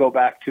do want to go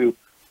back to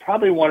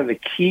probably one of the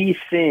key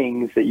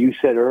things that you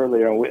said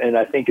earlier, and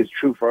I think is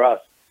true for us,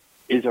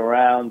 is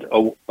around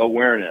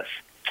awareness.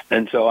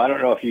 And so I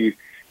don't know if you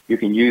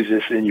can use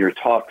this in your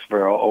talks,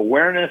 Viral.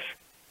 Awareness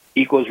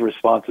equals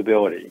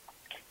responsibility.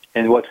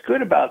 And what's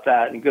good about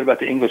that and good about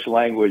the English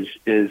language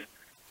is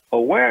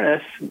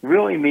awareness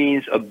really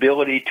means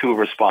ability to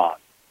respond.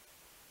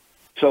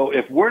 So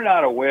if we're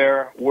not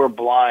aware, we're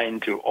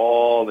blind to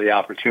all the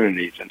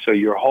opportunities. And so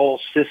your whole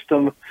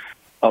system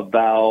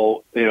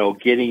about,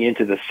 getting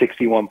into the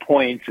 61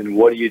 points and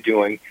what are you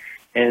doing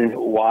and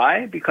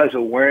why? Because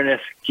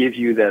awareness gives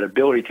you that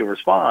ability to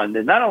respond.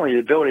 And not only the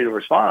ability to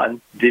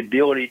respond, the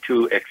ability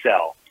to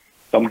excel.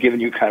 So I'm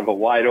giving you kind of a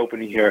wide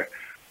opening here,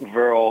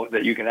 Viral,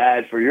 that you can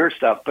add for your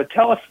stuff. But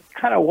tell us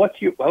kind of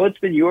what's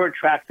been your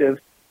attractive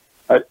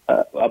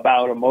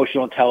about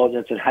emotional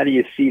intelligence, and how do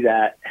you see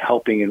that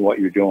helping in what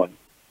you're doing?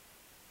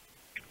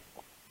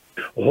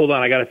 Well, hold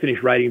on. I got to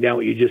finish writing down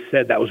what you just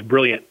said. That was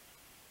brilliant.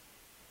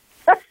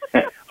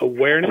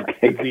 Awareness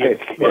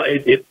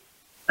is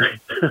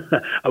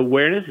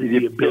awareness is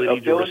the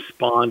ability to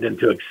respond and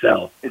to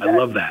excel. I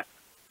love that.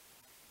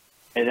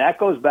 And that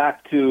goes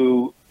back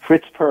to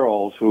Fritz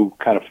Perls, who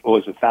kind of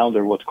was the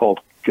founder of what's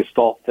called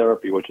Gestalt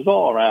therapy, which is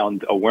all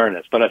around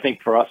awareness. But I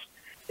think for us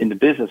in the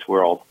business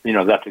world,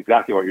 that's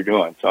exactly what you're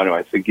doing. So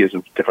anyways, it gives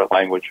them different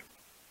language.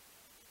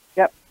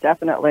 Yep,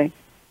 definitely.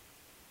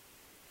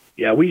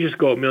 Yeah, we just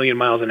go a million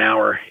miles an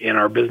hour in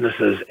our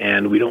businesses,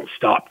 and we don't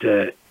stop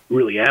to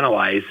really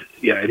analyze.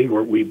 Yeah, I think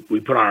we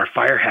put on our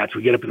fire hats.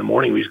 We get up in the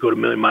morning, we just go to a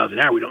million miles an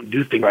hour. We don't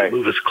do things that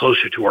move us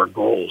closer to our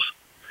goals.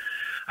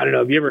 I don't know.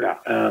 Have you ever,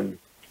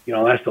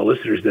 I'll ask the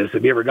listeners this.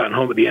 Have you ever gotten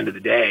home at the end of the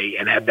day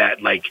and had that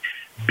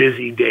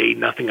busy day,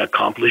 nothing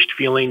accomplished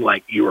feeling,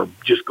 like you were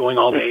just going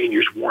all day and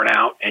you're just worn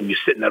out and you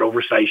sit in that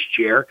oversized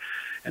chair,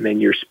 and then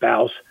your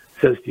spouse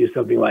says to you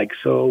something like,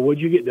 "So what'd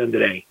you get done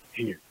today?"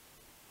 And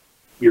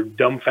you're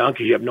dumbfounded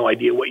because you have no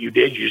idea what you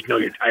did. You just know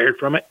you're tired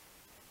from it.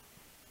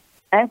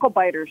 Ankle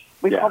biters.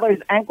 We call those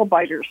ankle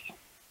biters.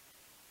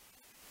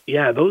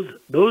 Yeah,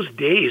 those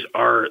days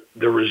are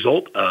the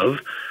result of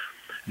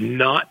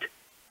not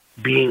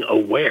being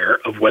aware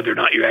of whether or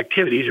not your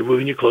activities are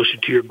moving you closer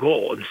to your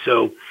goal. And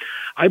so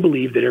I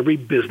believe that every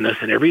business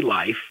and every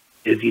life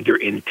is either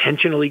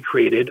intentionally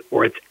created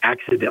or it's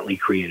accidentally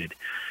created,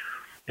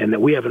 and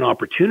that we have an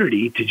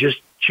opportunity to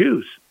just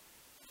choose.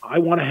 I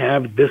want to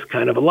have this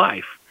kind of a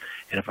life.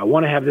 And if I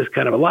want to have this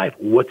kind of a life,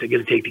 what's it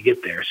going to take to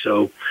get there?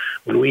 So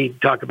when we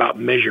talk about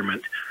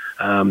measurement,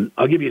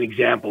 I'll give you an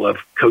example of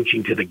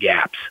coaching to the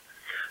gaps.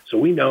 So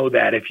we know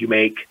that if you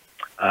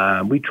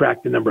we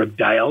track the number of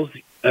dials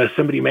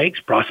somebody makes,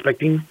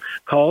 prospecting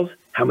calls,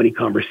 how many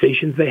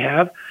conversations they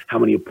have, how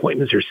many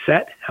appointments are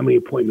set, how many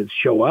appointments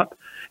show up,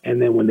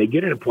 and then when they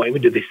get an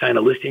appointment, do they sign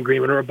a listing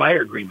agreement or a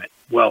buyer agreement?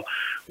 Well,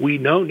 we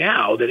know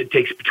now that it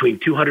takes between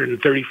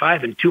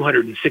 235 and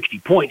 260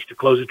 points to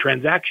close a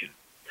transaction.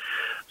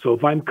 So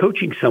if I'm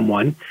coaching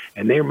someone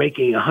and they're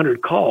making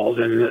 100 calls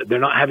and they're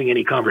not having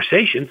any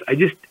conversations, I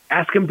just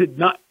ask them to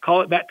not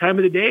call it that time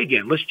of the day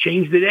again. Let's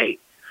change the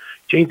date,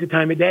 change the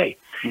time of day.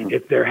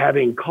 If they're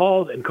having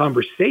calls and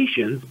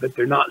conversations, but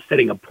they're not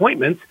setting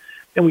appointments,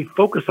 then we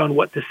focus on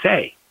what to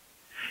say.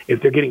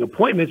 If they're getting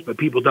appointments, but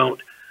people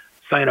don't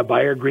sign a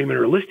buyer agreement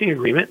or a listing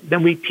agreement,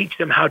 then we teach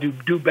them how to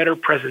do better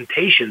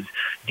presentations,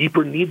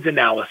 deeper needs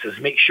analysis,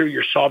 make sure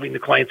you're solving the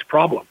client's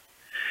problem.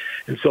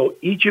 And so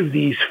each of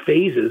these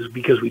phases,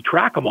 because we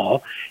track them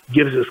all,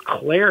 gives us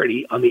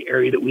clarity on the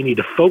area that we need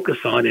to focus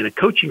on in a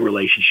coaching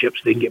relationship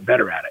so they can get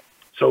better at it.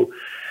 So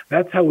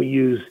that's how we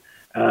use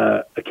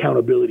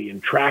accountability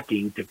and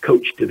tracking to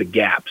coach to the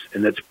gaps.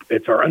 And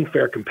it's our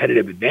unfair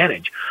competitive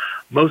advantage.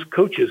 Most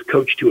coaches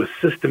coach to a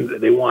system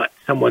that they want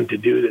someone to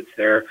do that's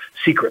their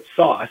secret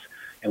sauce.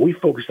 And we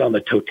focus on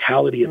the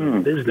totality of the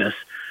business,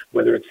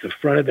 whether it's the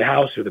front of the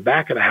house or the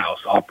back of the house,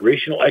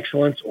 operational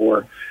excellence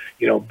or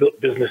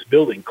business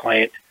building,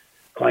 client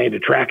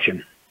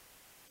attraction.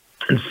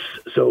 And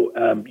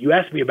so you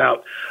asked me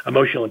about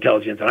emotional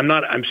intelligence, and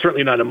I'm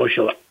certainly not an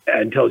emotional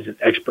intelligence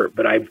expert,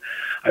 but I've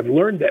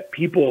learned that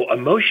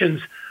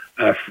emotions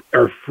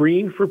are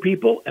freeing for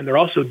people, and they're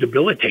also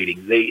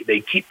debilitating. They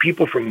keep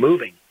people from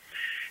moving.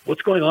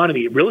 What's going on in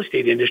the real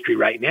estate industry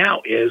right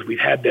now is we've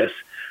had this.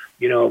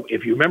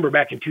 If you remember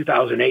back in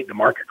 2008, the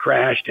market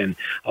crashed and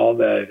all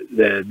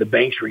the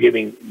banks were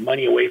giving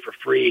money away for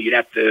free. You'd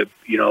have to,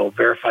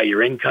 verify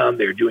your income.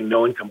 They were doing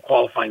no income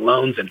qualifying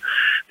loans. And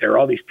there are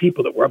all these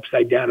people that were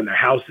upside down in their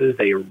houses.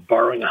 They were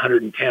borrowing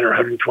 110 or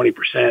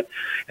 120%.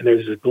 And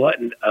there's a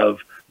glutton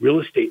of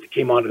real estate that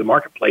came onto the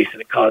marketplace,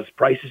 and it caused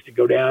prices to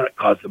go down. It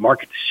caused the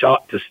market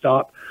to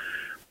stop.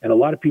 And a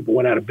lot of people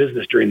went out of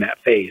business during that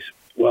phase.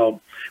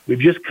 Well, we've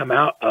just come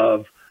out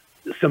of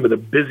some of the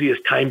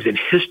busiest times in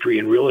history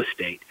in real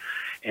estate,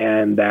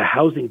 and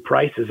housing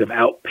prices have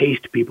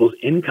outpaced people's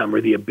income or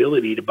the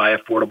ability to buy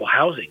affordable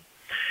housing.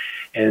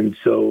 And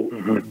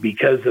so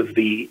because of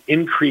the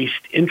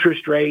increased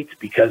interest rates,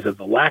 because of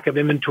the lack of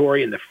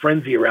inventory and the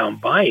frenzy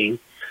around buying,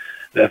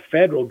 the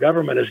federal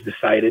government has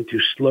decided to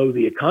slow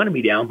the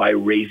economy down by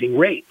raising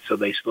rates. So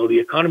they slow the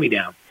economy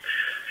down.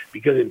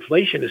 because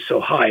inflation is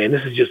so high, and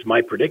this is just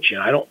my prediction.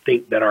 I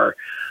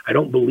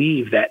don't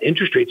believe that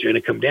interest rates are going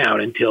to come down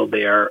until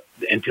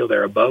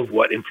they're above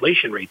what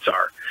inflation rates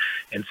are.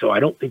 And so I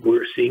don't think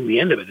we're seeing the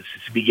end of it.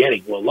 It's the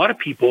beginning. Well, a lot of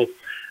people,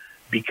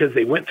 because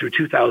they went through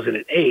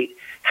 2008,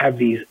 have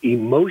these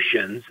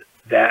emotions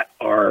that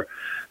are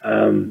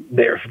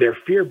they're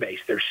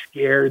fear-based. They're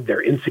scared.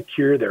 They're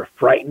insecure. They're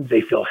frightened.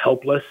 They feel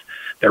helpless.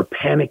 They're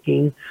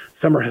panicking.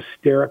 Some are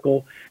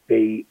hysterical.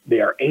 They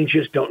are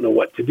anxious, don't know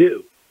what to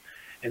do.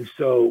 And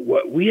so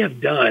what we have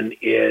done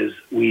is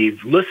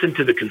we've listened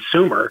to the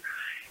consumer,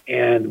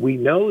 and we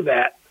know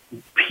that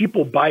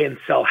people buy and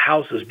sell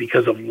houses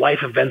because of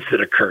life events that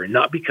occur,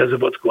 not because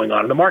of what's going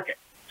on in the market.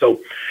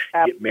 So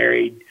you get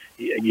married,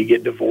 you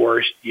get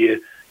divorced,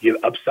 you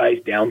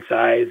upsize,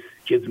 downsize,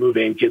 kids move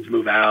in, kids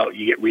move out,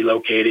 you get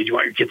relocated, you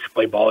want your kids to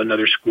play ball in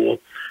another school.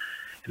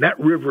 And that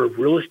river of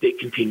real estate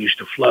continues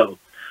to flow.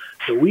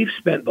 So we've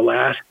spent the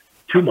last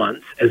 2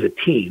 months as a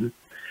team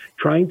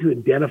trying to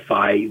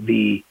identify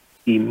the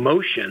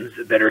emotions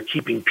that are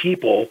keeping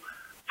people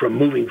from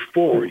moving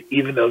forward,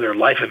 even though their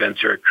life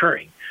events are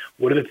occurring.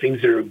 What are the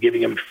things that are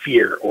giving them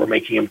fear or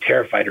making them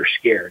terrified or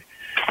scared?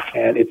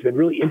 And it's been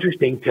really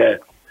interesting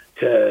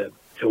to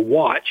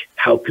watch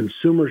how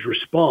consumers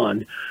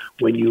respond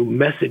when you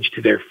message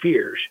to their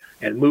fears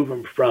and move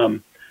them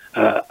from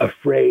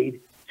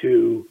afraid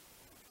to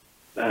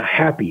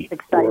happy,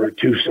 excited, or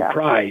to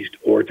surprised,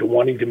 or to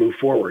wanting to move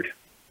forward.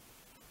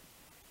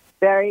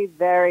 Very,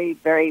 very,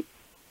 very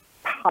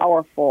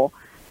powerful,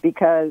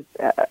 because,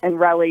 and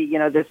really,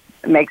 this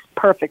makes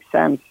perfect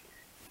sense.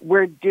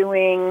 We're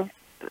doing,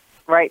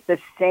 the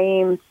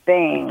same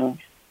thing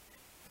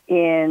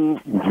in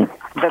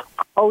the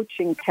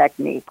coaching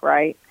technique,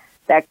 right?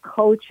 That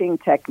coaching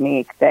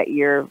technique that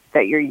you're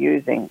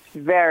using, it's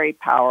very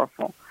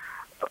powerful.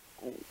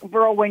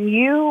 Vearl, when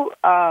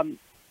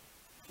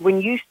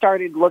you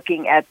started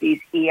looking at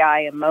these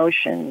EI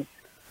emotions,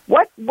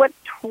 what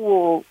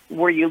tool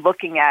were you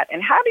looking at,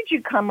 and how did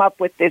you come up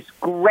with this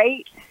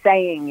great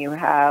saying you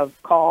have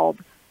called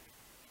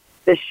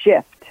the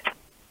shift?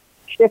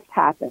 Shift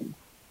happens.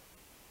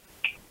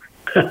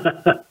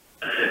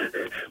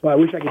 Well, I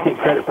wish I could take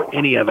credit for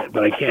any of it,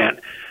 but I can't.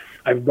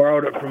 I've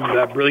borrowed it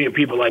from brilliant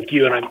people like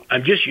you, and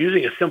I'm just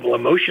using a simple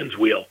emotions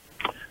wheel.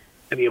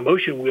 And the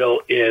emotion wheel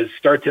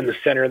starts in the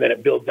center, and then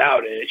it builds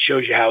out, and it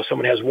shows you how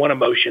someone has one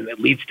emotion that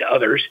leads to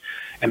others.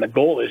 And the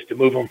goal is to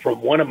move them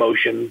from one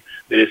emotion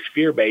that is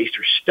fear-based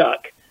or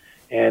stuck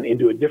and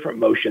into a different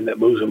emotion that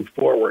moves them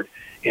forward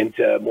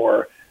into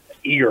more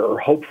eager or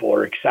hopeful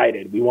or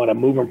excited. We want to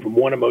move them from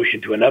one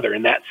emotion to another.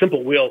 And that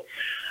simple wheel,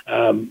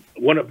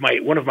 one of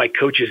my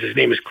coaches, his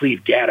name is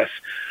Cleve Gaddis,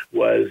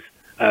 was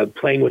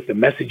playing with the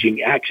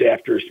messaging actually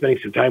after spending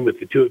some time with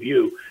the two of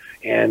you,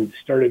 and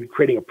started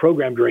creating a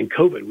program during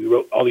COVID. We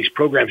wrote all these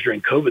programs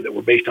during COVID that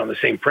were based on the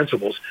same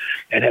principles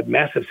and had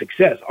massive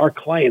success. Our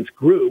clients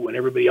grew when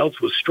everybody else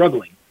was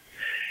struggling.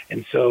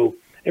 And so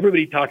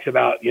everybody talks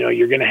about,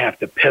 you're going to have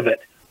to pivot.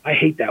 I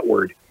hate that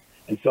word.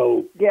 And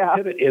so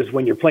pivot is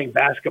when you're playing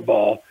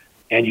basketball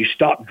and you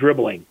stop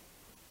dribbling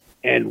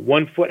and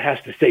one foot has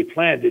to stay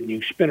planted and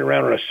you spin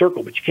around in a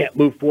circle, but you can't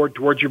move forward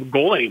towards your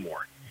goal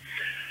anymore.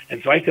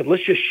 And so I said,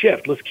 let's just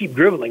shift. Let's keep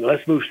dribbling.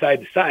 Let's move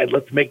side to side.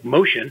 Let's make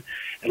motion,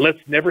 and let's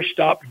never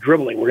stop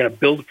dribbling. We're going to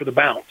build for the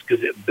bounce,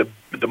 because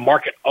the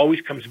market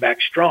always comes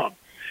back strong.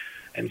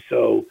 And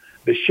so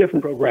the shift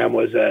program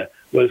was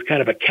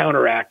kind of a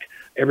counteract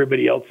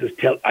everybody else's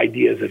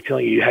ideas of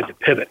telling you had to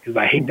pivot, because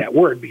I hate that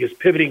word, because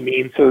pivoting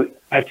means I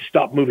have to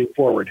stop moving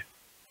forward.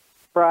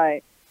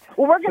 Right.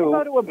 Well, we're going to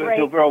go to a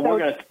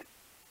break.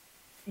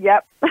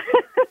 Yep.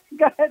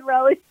 Go ahead,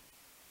 Relly.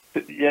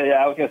 Yeah,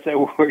 I was going to say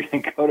we're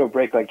going to go to a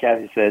break, like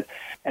Kathy said.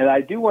 And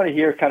I do want to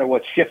hear kind of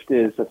what SHIFT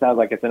is. It sounds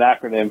like it's an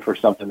acronym for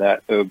something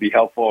that would be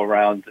helpful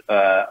around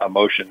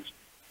emotions.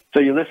 So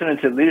you're listening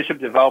to Leadership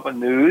Development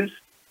News.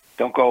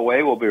 Don't go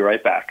away. We'll be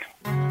right back.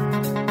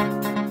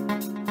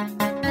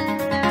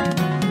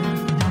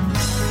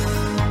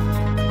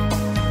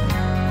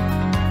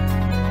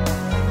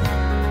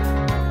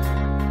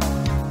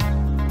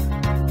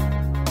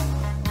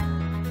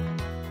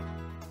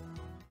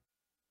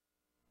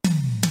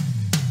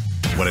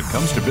 When it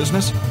comes to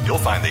business, you'll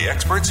find the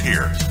experts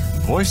here.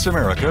 Voice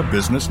America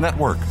Business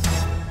Network.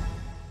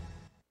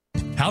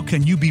 How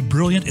can you be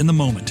brilliant in the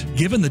moment,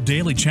 given the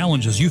daily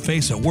challenges you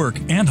face at work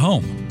and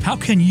home? How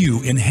can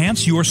you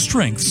enhance your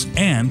strengths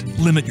and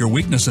limit your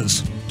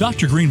weaknesses?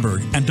 Dr.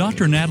 Greenberg and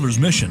Dr. Nadler's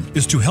mission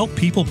is to help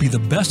people be the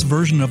best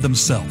version of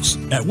themselves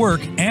at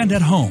work and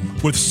at home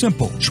with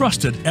simple,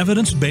 trusted,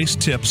 evidence-based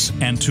tips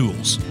and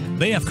tools.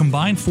 They have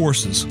combined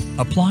forces,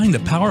 applying the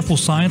powerful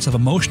science of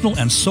emotional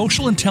and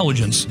social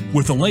intelligence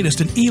with the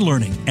latest in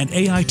e-learning and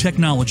AI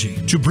technology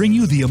to bring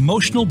you the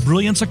Emotional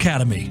Brilliance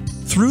Academy.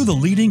 Through the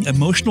leading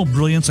Emotional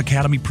Brilliance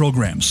Academy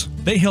programs,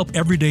 they help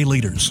everyday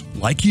leaders,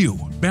 like you,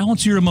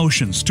 balance your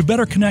emotions to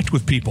better connect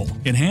with people,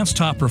 enhance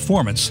top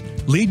performance,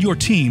 lead your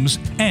teams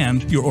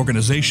and your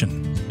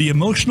organization. The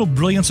Emotional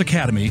Brilliance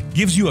Academy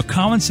gives you a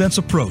common sense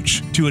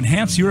approach to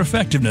enhance your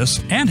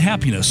effectiveness and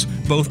happiness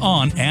both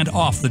on and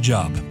off the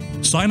job.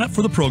 Sign up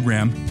for the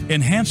program,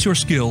 enhance your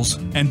skills,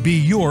 and be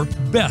your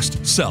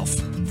best self.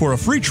 For a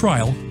free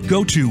trial,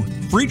 go to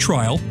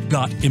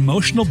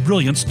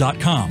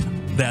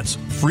freetrial.emotionalbrilliance.com. That's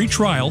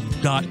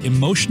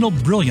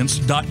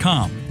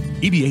freetrial.emotionalbrilliance.com.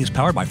 EBA is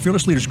powered by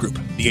Fearless Leaders Group,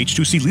 the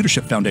H2C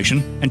Leadership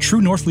Foundation, and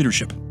True North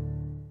Leadership.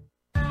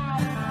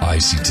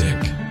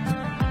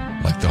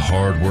 ICTech. Like the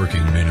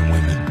hard-working men and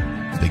women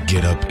that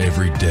get up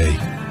every day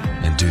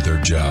and do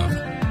their job.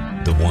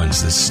 The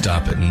ones that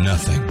stop at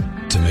nothing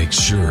to make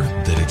sure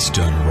that it's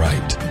done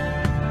right.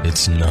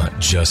 It's not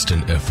just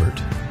an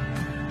effort.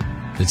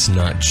 It's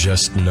not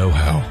just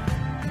know-how.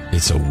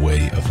 It's a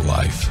way of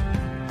life.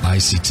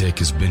 ICTech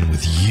has been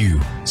with you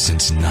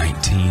since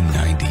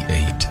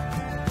 1998.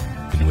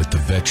 And with the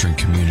veteran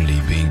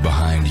community being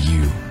behind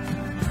you,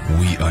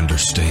 we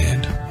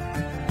understand.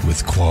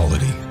 With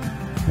quality,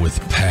 with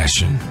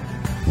passion,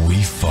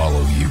 we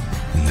follow you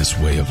in this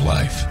way of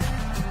life.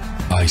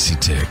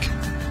 ICTech,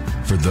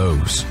 for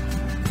those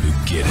who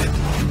get it.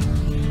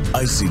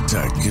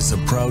 ICTech is a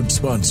proud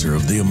sponsor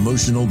of the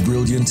Emotional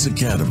Brilliance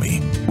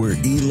Academy, where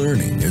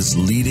e-learning is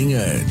leading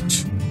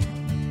edge.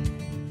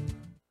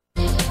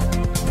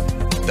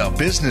 The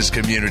business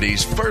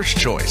community's first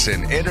choice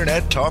in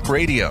Internet Talk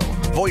Radio,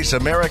 Voice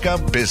America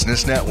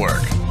Business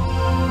Network.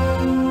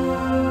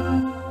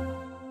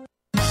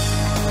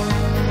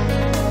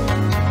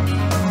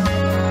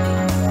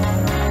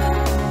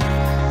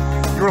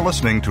 You're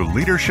listening to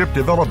Leadership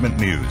Development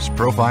News,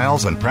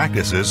 Profiles and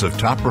Practices of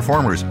Top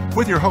Performers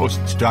with your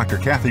hosts, Dr.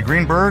 Kathy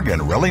Greenberg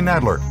and Relly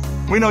Nadler.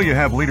 We know you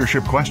have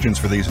leadership questions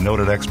for these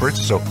noted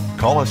experts, so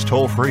call us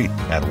toll-free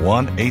at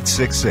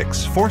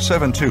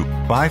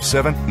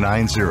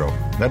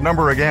 1-866-472-5790. That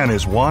number again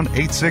is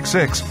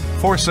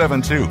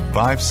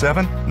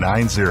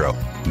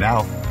 1-866-472-5790.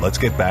 Now, let's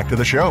get back to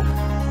the show.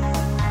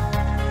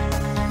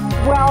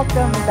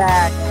 Welcome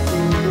back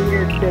to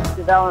Leadership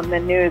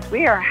Development News.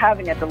 We are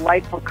having a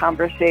delightful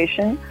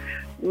conversation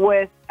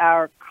with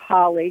our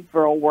colleague,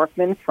 Burl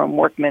Workman from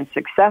Workman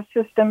Success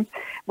Systems.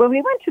 When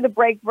we went to the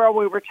break, Burl,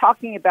 we were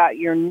talking about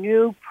your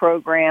new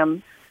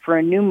program for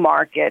a new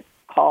market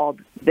called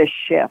The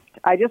Shift.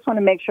 I just want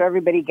to make sure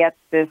everybody gets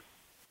this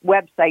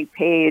website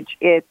page.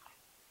 It's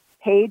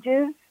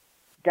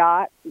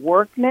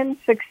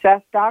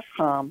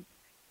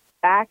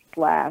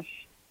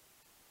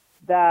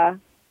pages.workmansuccess.com/the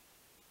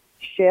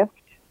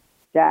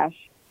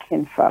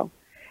shift-info.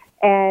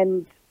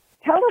 And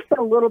tell us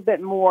a little bit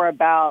more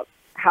about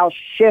how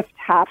shift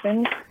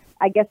happens.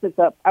 I guess it's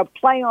a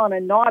play on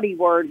a naughty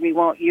word we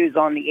won't use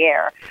on the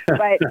air.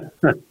 But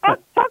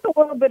talk a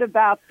little bit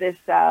about this,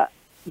 the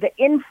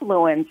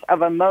influence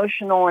of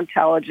emotional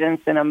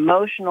intelligence and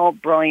emotional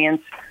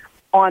brilliance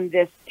on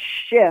this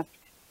shift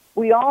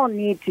we all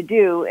need to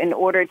do in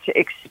order to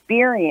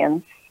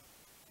experience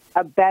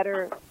a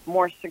better,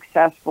 more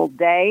successful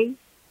day,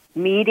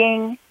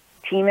 meeting,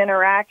 team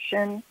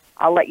interaction.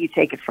 I'll let you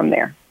take it from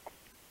there.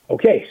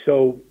 Okay,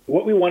 so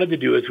what we wanted to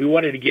do is we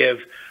wanted to give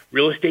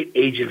real estate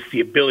agents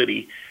the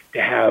ability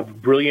to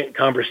have brilliant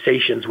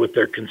conversations with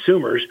their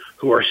consumers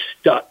who are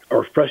stuck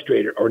or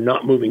frustrated or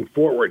not moving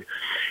forward.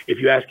 If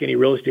you ask any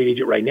real estate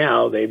agent right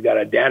now, they've got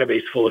a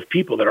database full of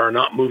people that are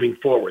not moving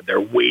forward.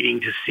 They're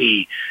waiting to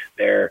see.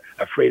 They're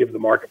afraid of the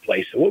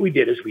marketplace. So what we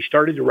did is we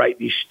started to write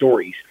these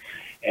stories.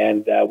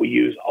 And we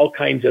use all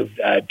kinds of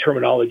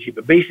terminology,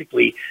 but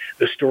basically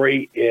the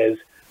story is,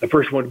 the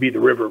first one would be the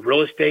River of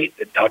Real Estate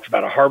that talks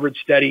about a Harvard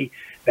study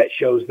that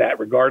shows that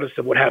regardless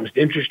of what happens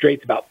to interest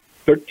rates, about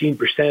 13%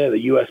 of the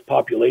U.S.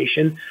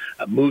 population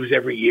moves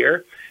every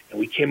year. And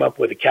we came up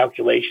with a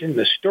calculation.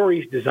 The story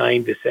is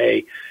designed to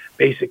say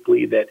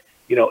basically that,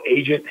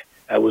 agent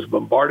was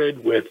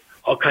bombarded with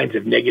all kinds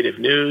of negative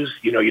news.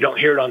 You don't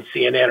hear it on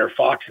CNN or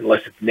Fox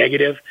unless it's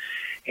negative.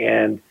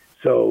 And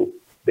so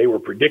they were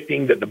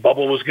predicting that the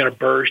bubble was going to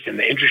burst and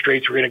the interest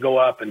rates were going to go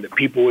up and that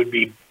people would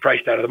be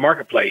priced out of the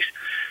marketplace.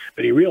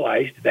 But he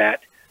realized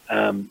that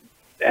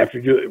after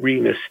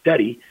reading this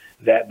study,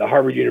 that the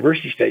Harvard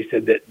University study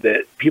said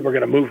that people are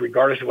going to move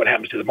regardless of what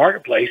happens to the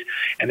marketplace.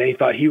 And then he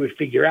thought he would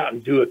figure out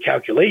and do a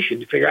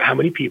calculation to figure out how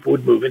many people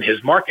would move in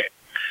his market.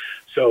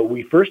 So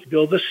we first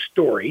build a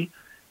story,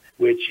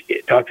 which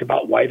it talks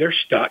about why they're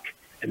stuck.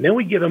 And then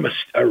we give them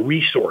a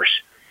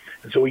resource.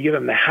 And so we give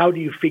them the how do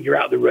you figure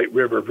out the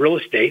river of real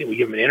estate, and we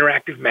give them an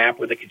interactive map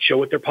where they can show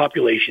what their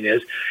population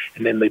is,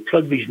 and then they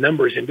plug these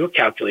numbers into a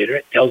calculator.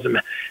 It tells them,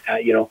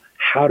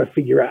 how to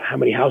figure out how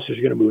many houses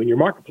are going to move in your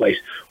marketplace.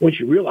 Once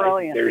you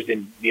realize that there's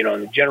in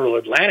the general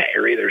Atlanta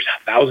area, there's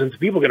thousands of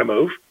people going to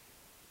move,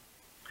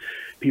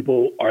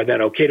 people are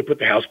then okay to put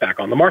their house back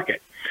on the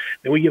market.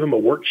 Then we give them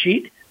a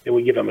worksheet, then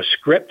we give them a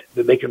script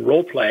that they can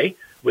role play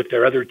with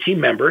their other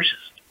team members,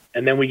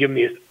 and then we give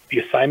them the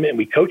assignment and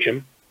we coach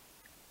them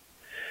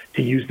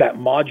to use that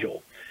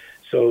module.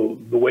 So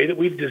the way that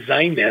we've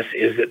designed this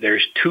is that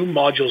there's 2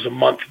 modules a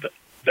month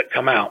that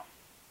come out.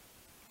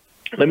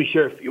 Let me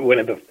share one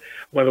of the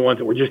ones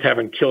that we're just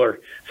having killer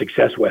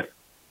success with.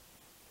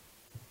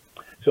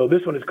 So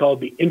this one is called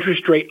the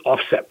Interest Rate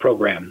Offset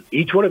Program.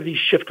 Each one of these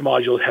shift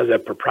modules has a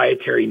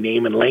proprietary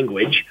name and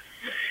language.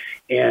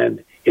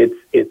 And it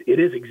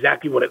is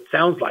exactly what it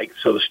sounds like.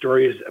 So the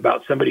story is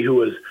about somebody who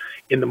was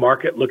in the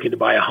market looking to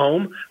buy a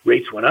home.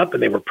 Rates went up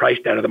and they were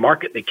priced out of the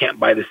market. They can't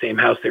buy the same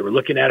house they were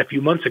looking at a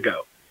few months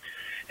ago.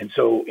 And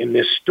so in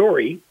this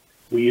story,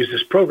 we use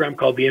this program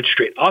called the interest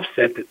rate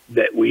offset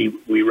that we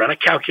run a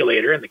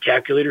calculator, and the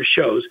calculator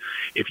shows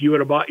if you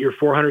had bought your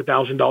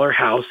 $400,000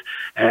 house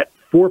at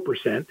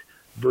 4%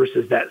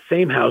 versus that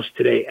same house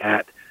today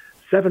at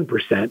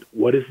 7%,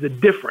 what is the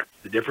difference?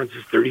 The difference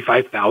is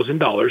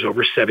 $35,000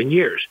 over 7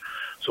 years.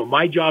 So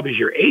my job as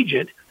your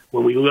agent,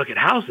 when we look at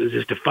houses,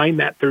 is to find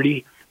that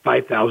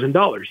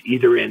 $35,000,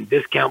 either in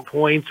discount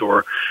points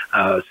or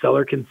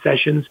seller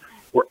concessions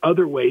or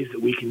other ways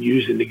that we can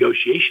use in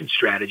negotiation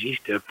strategies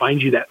to find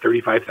you that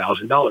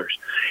 $35,000.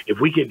 If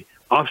we could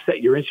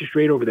offset your interest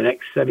rate over the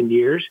next 7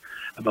 years,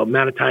 about the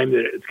amount of time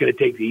that it's going to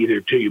take to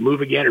either till you move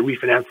again or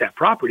refinance that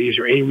property, is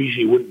there any reason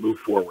you wouldn't move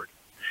forward?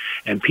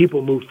 And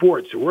people move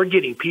forward. So we're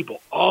getting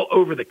people all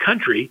over the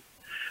country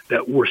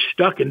that were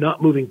stuck and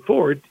not moving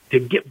forward to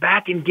get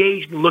back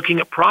engaged in looking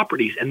at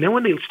properties. And then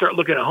when they start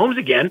looking at homes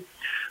again,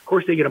 of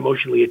course, they get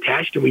emotionally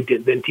attached, and we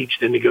then teach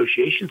the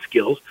negotiation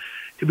skills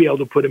to be able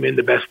to put them in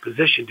the best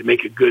position to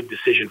make a good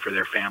decision for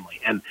their family.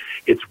 And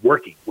it's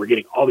working. We're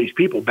getting all these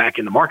people back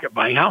in the market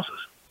buying houses.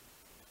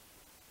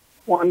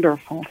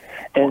 Wonderful.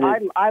 And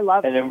I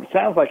love it. And it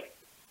sounds like,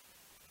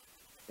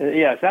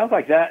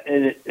 that.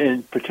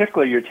 In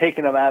particular, you're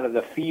taking them out of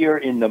the fear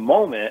in the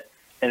moment,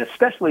 and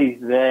especially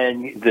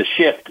then the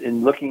shift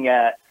in looking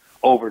at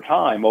over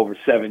time, over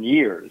 7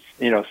 years.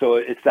 So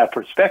it's that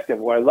perspective.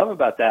 What I love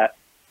about that,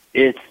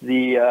 it's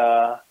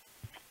the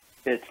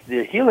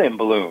helium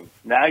balloon.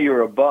 Now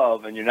you're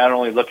above, and you're not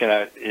only looking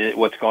at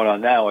what's going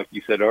on now, like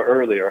you said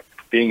earlier,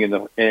 being in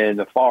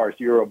the forest.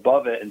 You're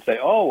above it and say,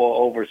 oh, well,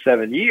 over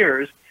 7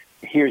 years,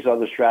 here's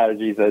other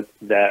strategies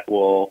that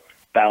will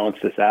balance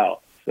this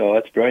out. So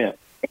that's brilliant.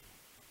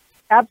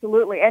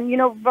 Absolutely. And,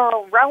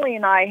 Verl, Relly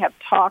and I have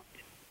talked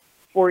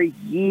for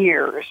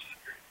years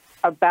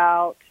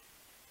about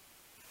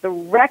the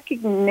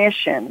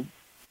recognition,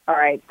 all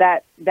right,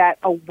 that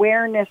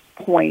awareness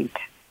point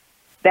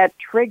that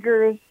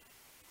triggers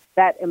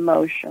that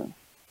emotion.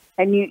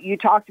 And you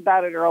talked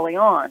about it early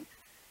on.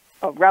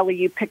 Relly,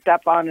 you picked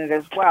up on it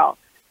as well.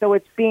 So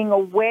it's being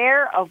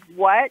aware of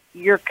what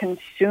your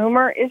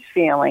consumer is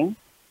feeling,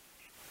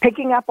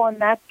 picking up on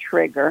that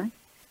trigger,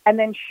 and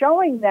then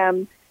showing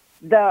them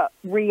the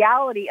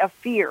reality of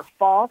fear,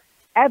 false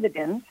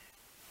evidence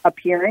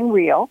appearing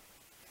real,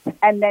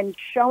 and then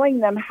showing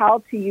them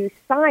how to use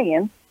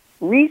science,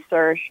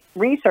 research,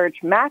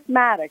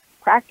 mathematics,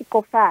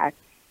 practical facts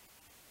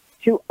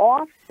to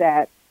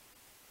offset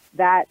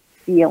that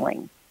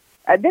feeling.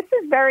 This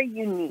is very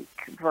unique,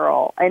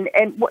 Verl. And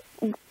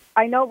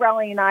I know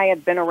Relly and I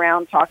have been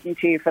around talking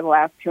to you for the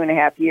last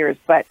 2.5 years,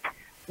 but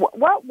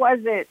what was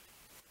it?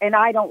 And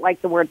I don't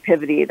like the word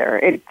pivot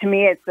either. To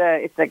me, it's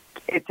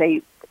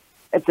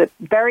a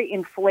very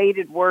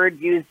inflated word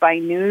used by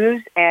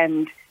news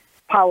and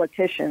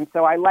politicians.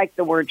 So I like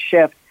the word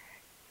shift.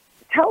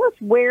 Tell us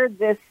where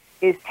this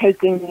is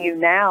taking you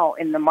now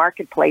in the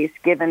marketplace,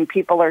 given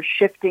people are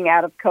shifting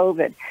out of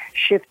COVID,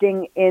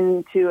 shifting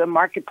into a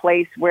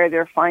marketplace where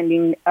they're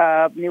finding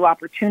new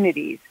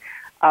opportunities.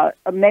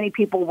 Many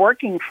people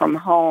working from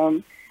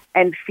home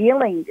and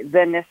feeling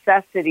the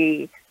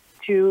necessity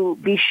to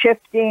be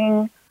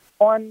shifting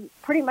on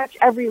pretty much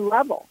every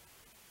level.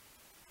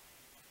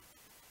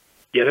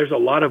 Yeah, there's a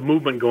lot of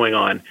movement going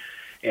on.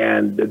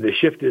 And the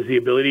shift is the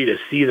ability to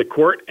see the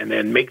court and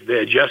then make the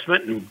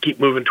adjustment and keep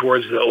moving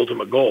towards the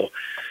ultimate goal,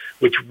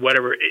 which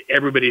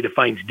everybody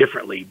defines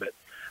differently. But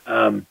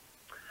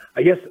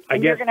I guess are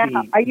you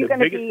going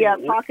to be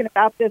talking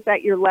about this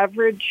at your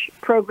leverage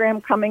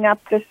program coming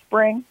up this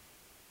spring?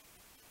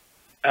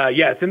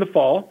 Yeah, it's in the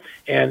fall,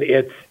 and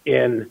it's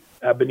in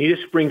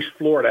Bonita Springs,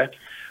 Florida.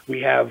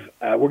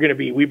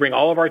 We bring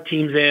all of our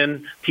teams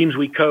in, teams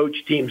we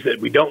coach, teams that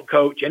we don't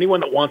coach,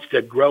 anyone that wants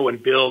to grow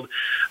and build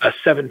a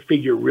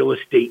 7-figure real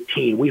estate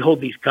team. We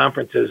hold these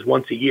conferences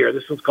once a year.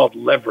 This one's called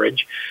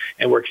Leverage,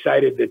 and we're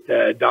excited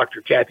that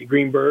Dr. Kathy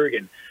Greenberg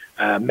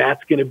and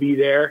Matt's going to be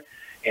there.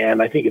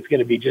 And I think it's going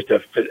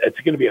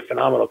to be a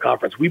phenomenal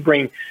conference. We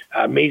bring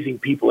amazing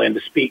people in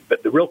to speak,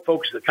 but the real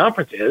focus of the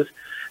conference is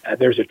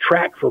there's a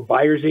track for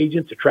buyer's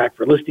agents, a track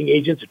for listing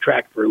agents, a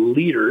track for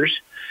leaders,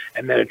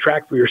 and then a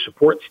track for your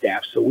support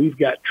staff. So we've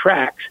got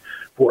tracks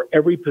for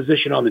every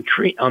position on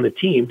the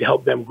team to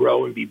help them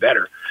grow and be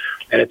better.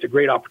 And it's a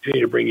great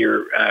opportunity to bring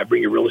your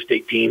real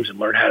estate teams and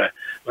learn how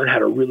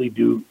to really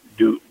do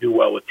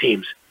well with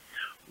teams.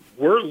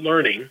 We're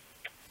learning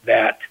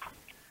that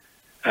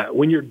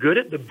when you're good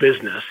at the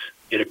business,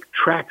 it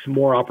attracts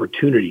more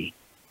opportunity.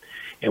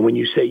 And when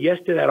you say yes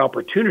to that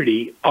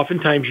opportunity,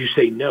 oftentimes you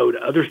say no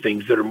to other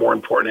things that are more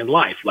important in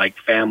life, like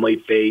family,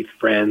 faith,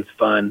 friends,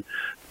 fun,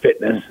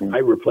 fitness. Mm-hmm. I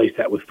replace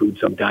that with food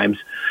sometimes,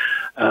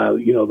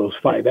 those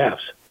 5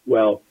 Fs.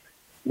 Well,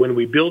 when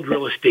we build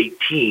real estate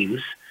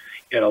teams,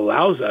 it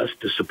allows us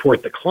to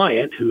support the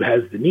client who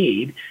has the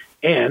need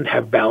and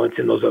have balance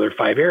in those other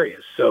 5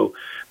 areas. So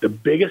the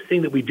biggest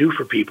thing that we do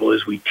for people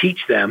is we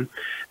teach them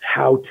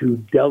how to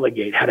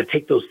delegate, how to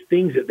take those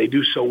things that they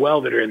do so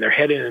well that are in their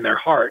head and in their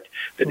heart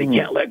that they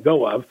can't let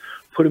go of,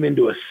 put them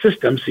into a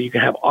system so you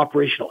can have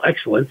operational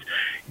excellence,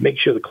 make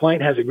sure the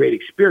client has a great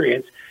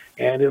experience,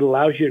 and it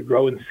allows you to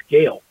grow and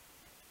scale.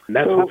 And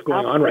that's what's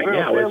going on right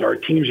now is our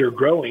teams are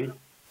growing.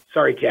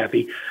 Sorry,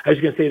 Kathy. I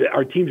was going to say that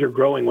our teams are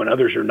growing when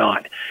others are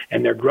not.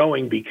 And they're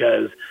growing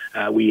because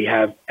we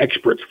have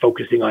experts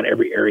focusing on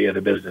every area of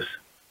the business.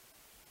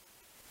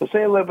 So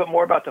say a little bit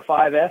more about the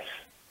 5 F's,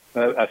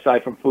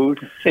 aside from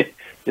food,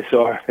 just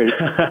so our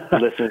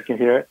listeners can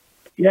hear it.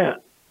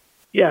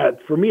 Yeah.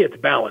 For me, it's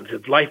balance.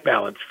 It's life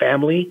balance.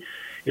 Family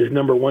is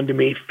number 1 to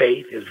me.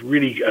 Faith is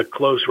really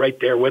close right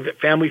there with it.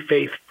 Family,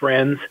 faith,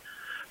 friends,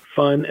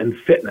 fun, and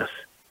fitness.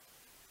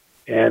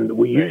 And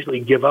we usually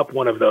give up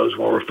one of those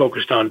when we're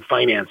focused on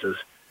finances.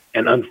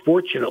 And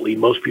unfortunately,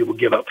 most people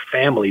give up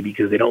family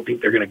because they don't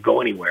think they're going to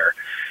go anywhere.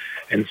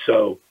 And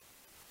so,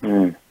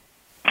 my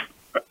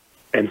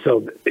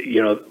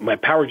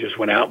power just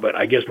went out, but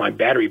I guess my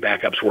battery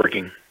backup's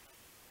working.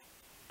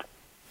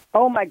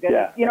 Oh, my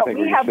goodness. Yeah,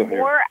 we have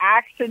more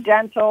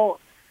accidental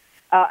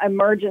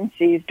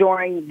emergencies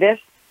during this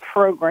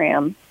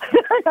program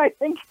than I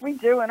think we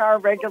do in our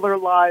regular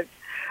lives.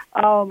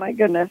 Oh, my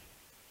goodness.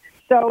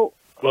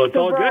 Well, it's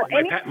all good.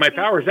 My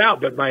power's out,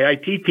 but my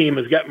IT team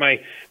has got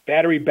my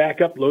battery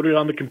backup loaded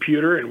on the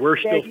computer, and we're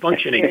still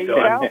functioning. So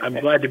I'm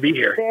glad to be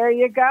here. There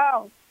you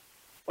go.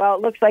 Well,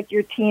 it looks like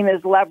your team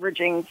is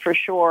leveraging for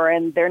sure,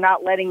 and they're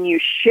not letting you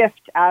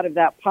shift out of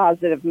that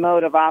positive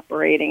mode of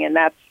operating, and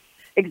that's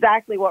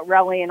exactly what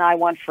Relly and I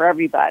want for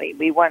everybody.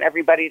 We want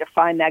everybody to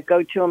find that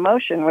go-to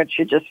emotion, which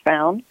you just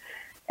found,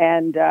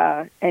 and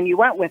you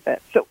went with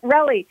it. So,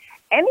 Relly,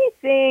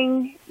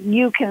 anything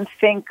you can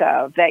think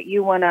of that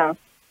you want to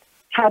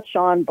touch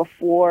on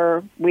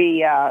before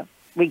we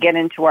get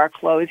into our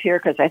close here,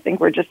 because I think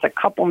we're just a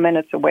couple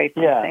minutes away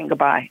from saying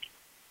goodbye.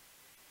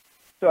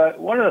 So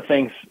one of the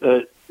things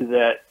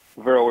that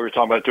Viral we were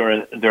talking about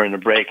during the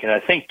break, and I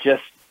think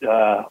just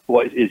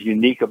what is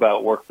unique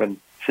about Workman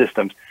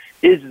Systems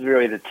is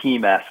really the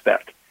team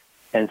aspect.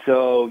 And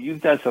so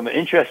you've done some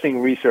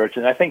interesting research,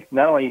 and I think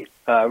not only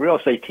real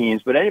estate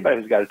teams, but anybody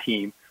who's got a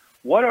team,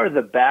 what are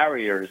the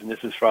barriers, and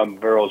this is from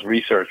Viral's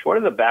research, what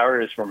are the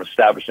barriers from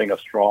establishing a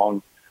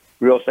strong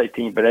real estate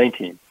team, but any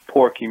team?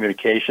 Poor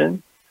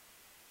communication,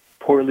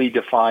 poorly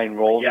defined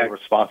roles and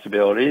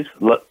responsibilities,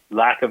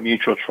 lack of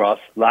mutual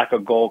trust, lack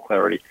of goal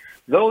clarity.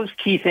 Those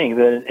key things,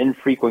 and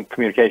infrequent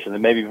communication,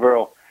 and maybe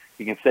Viral,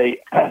 you can say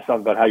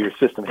something about how your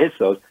system hits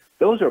those.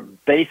 Those are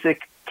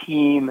basic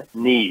team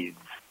needs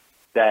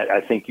that I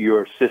think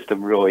your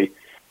system really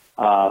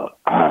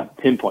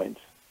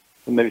pinpoints.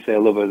 So maybe say a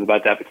little bit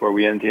about that before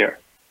we end here.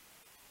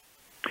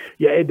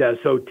 Yeah, it does.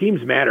 So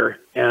teams matter.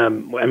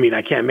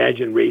 I can't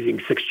imagine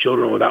raising 6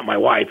 children without my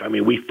wife.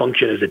 We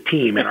function as a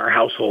team in our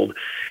household,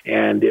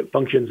 and it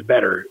functions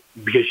better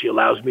because she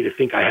allows me to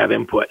think I have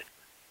input.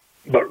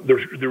 But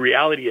the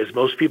reality is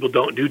most people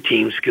don't do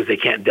teams because they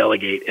can't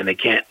delegate, and they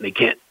can't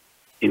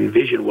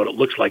envision what it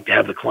looks like to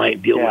have the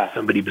client deal with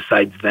somebody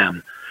besides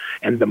them.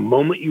 And the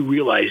moment you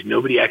realize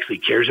nobody actually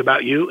cares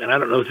about you, and I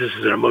don't know if this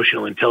is an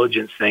emotional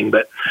intelligence thing,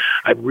 but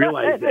I've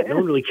realized that no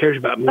one really cares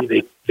about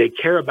me. They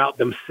care about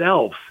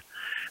themselves.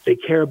 They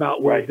care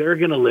about where they're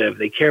going to live.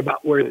 They care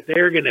about where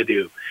they're going to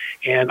do.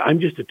 And I'm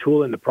just a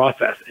tool in the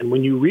process. And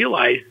when you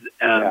realize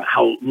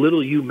how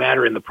little you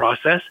matter in the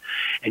process,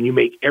 and you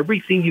make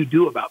everything you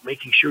do about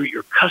making sure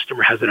your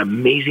customer has an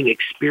amazing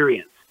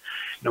experience,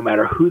 no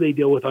matter who they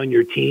deal with on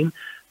your team,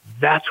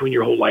 that's when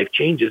your whole life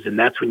changes, and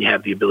that's when you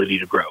have the ability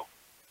to grow.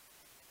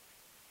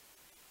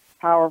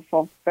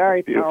 Powerful.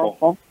 Very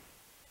powerful.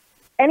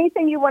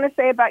 Anything you want to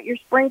say about your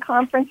spring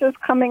conferences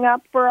coming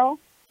up, Viral?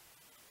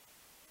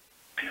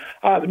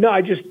 No,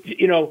 I just,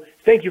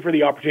 thank you for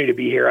the opportunity to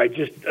be here. I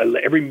just,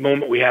 every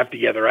moment we have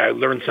together, I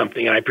learn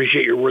something, and I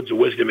appreciate your words of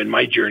wisdom in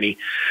my journey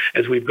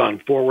as we've gone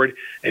forward.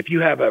 If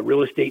you have a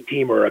real estate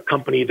team or a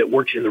company that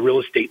works in the real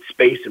estate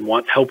space and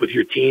wants help with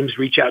your teams,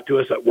 reach out to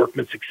us at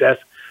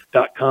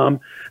workmansuccess.com.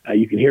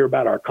 You can hear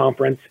about our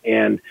conference,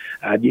 and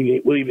I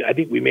think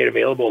we made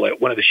available at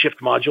one of the Shift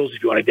modules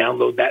if you want to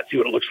download that, see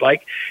what it looks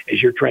like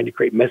as you're trying to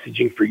create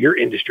messaging for your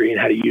industry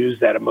and how to use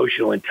that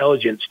emotional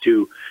intelligence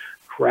to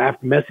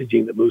craft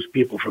messaging that moves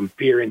people from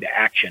fear into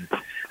action.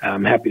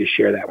 I'm happy to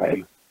share that with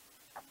you.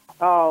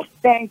 Oh,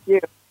 thank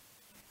you.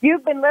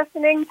 You've been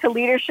listening to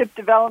Leadership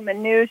Development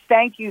News.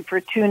 Thank you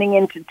for tuning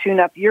in to tune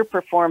up your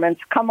performance.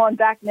 Come on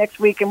back next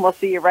week, and we'll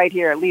see you right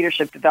here at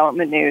Leadership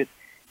Development News.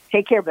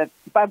 Take care,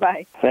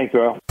 bye-bye. Thanks,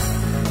 Earl.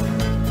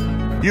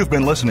 You've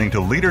been listening to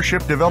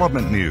Leadership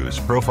Development News,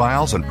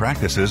 profiles and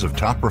practices of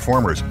top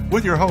performers,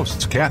 with your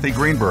hosts, Kathy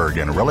Greenberg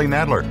and Relly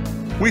Nadler.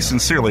 We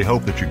sincerely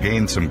hope that you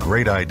gained some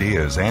great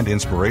ideas and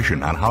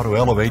inspiration on how to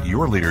elevate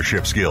your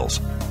leadership skills.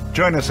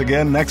 Join us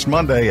again next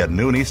Monday at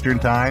noon Eastern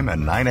Time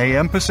and 9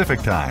 a.m. Pacific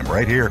Time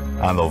right here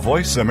on the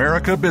Voice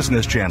America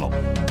Business Channel.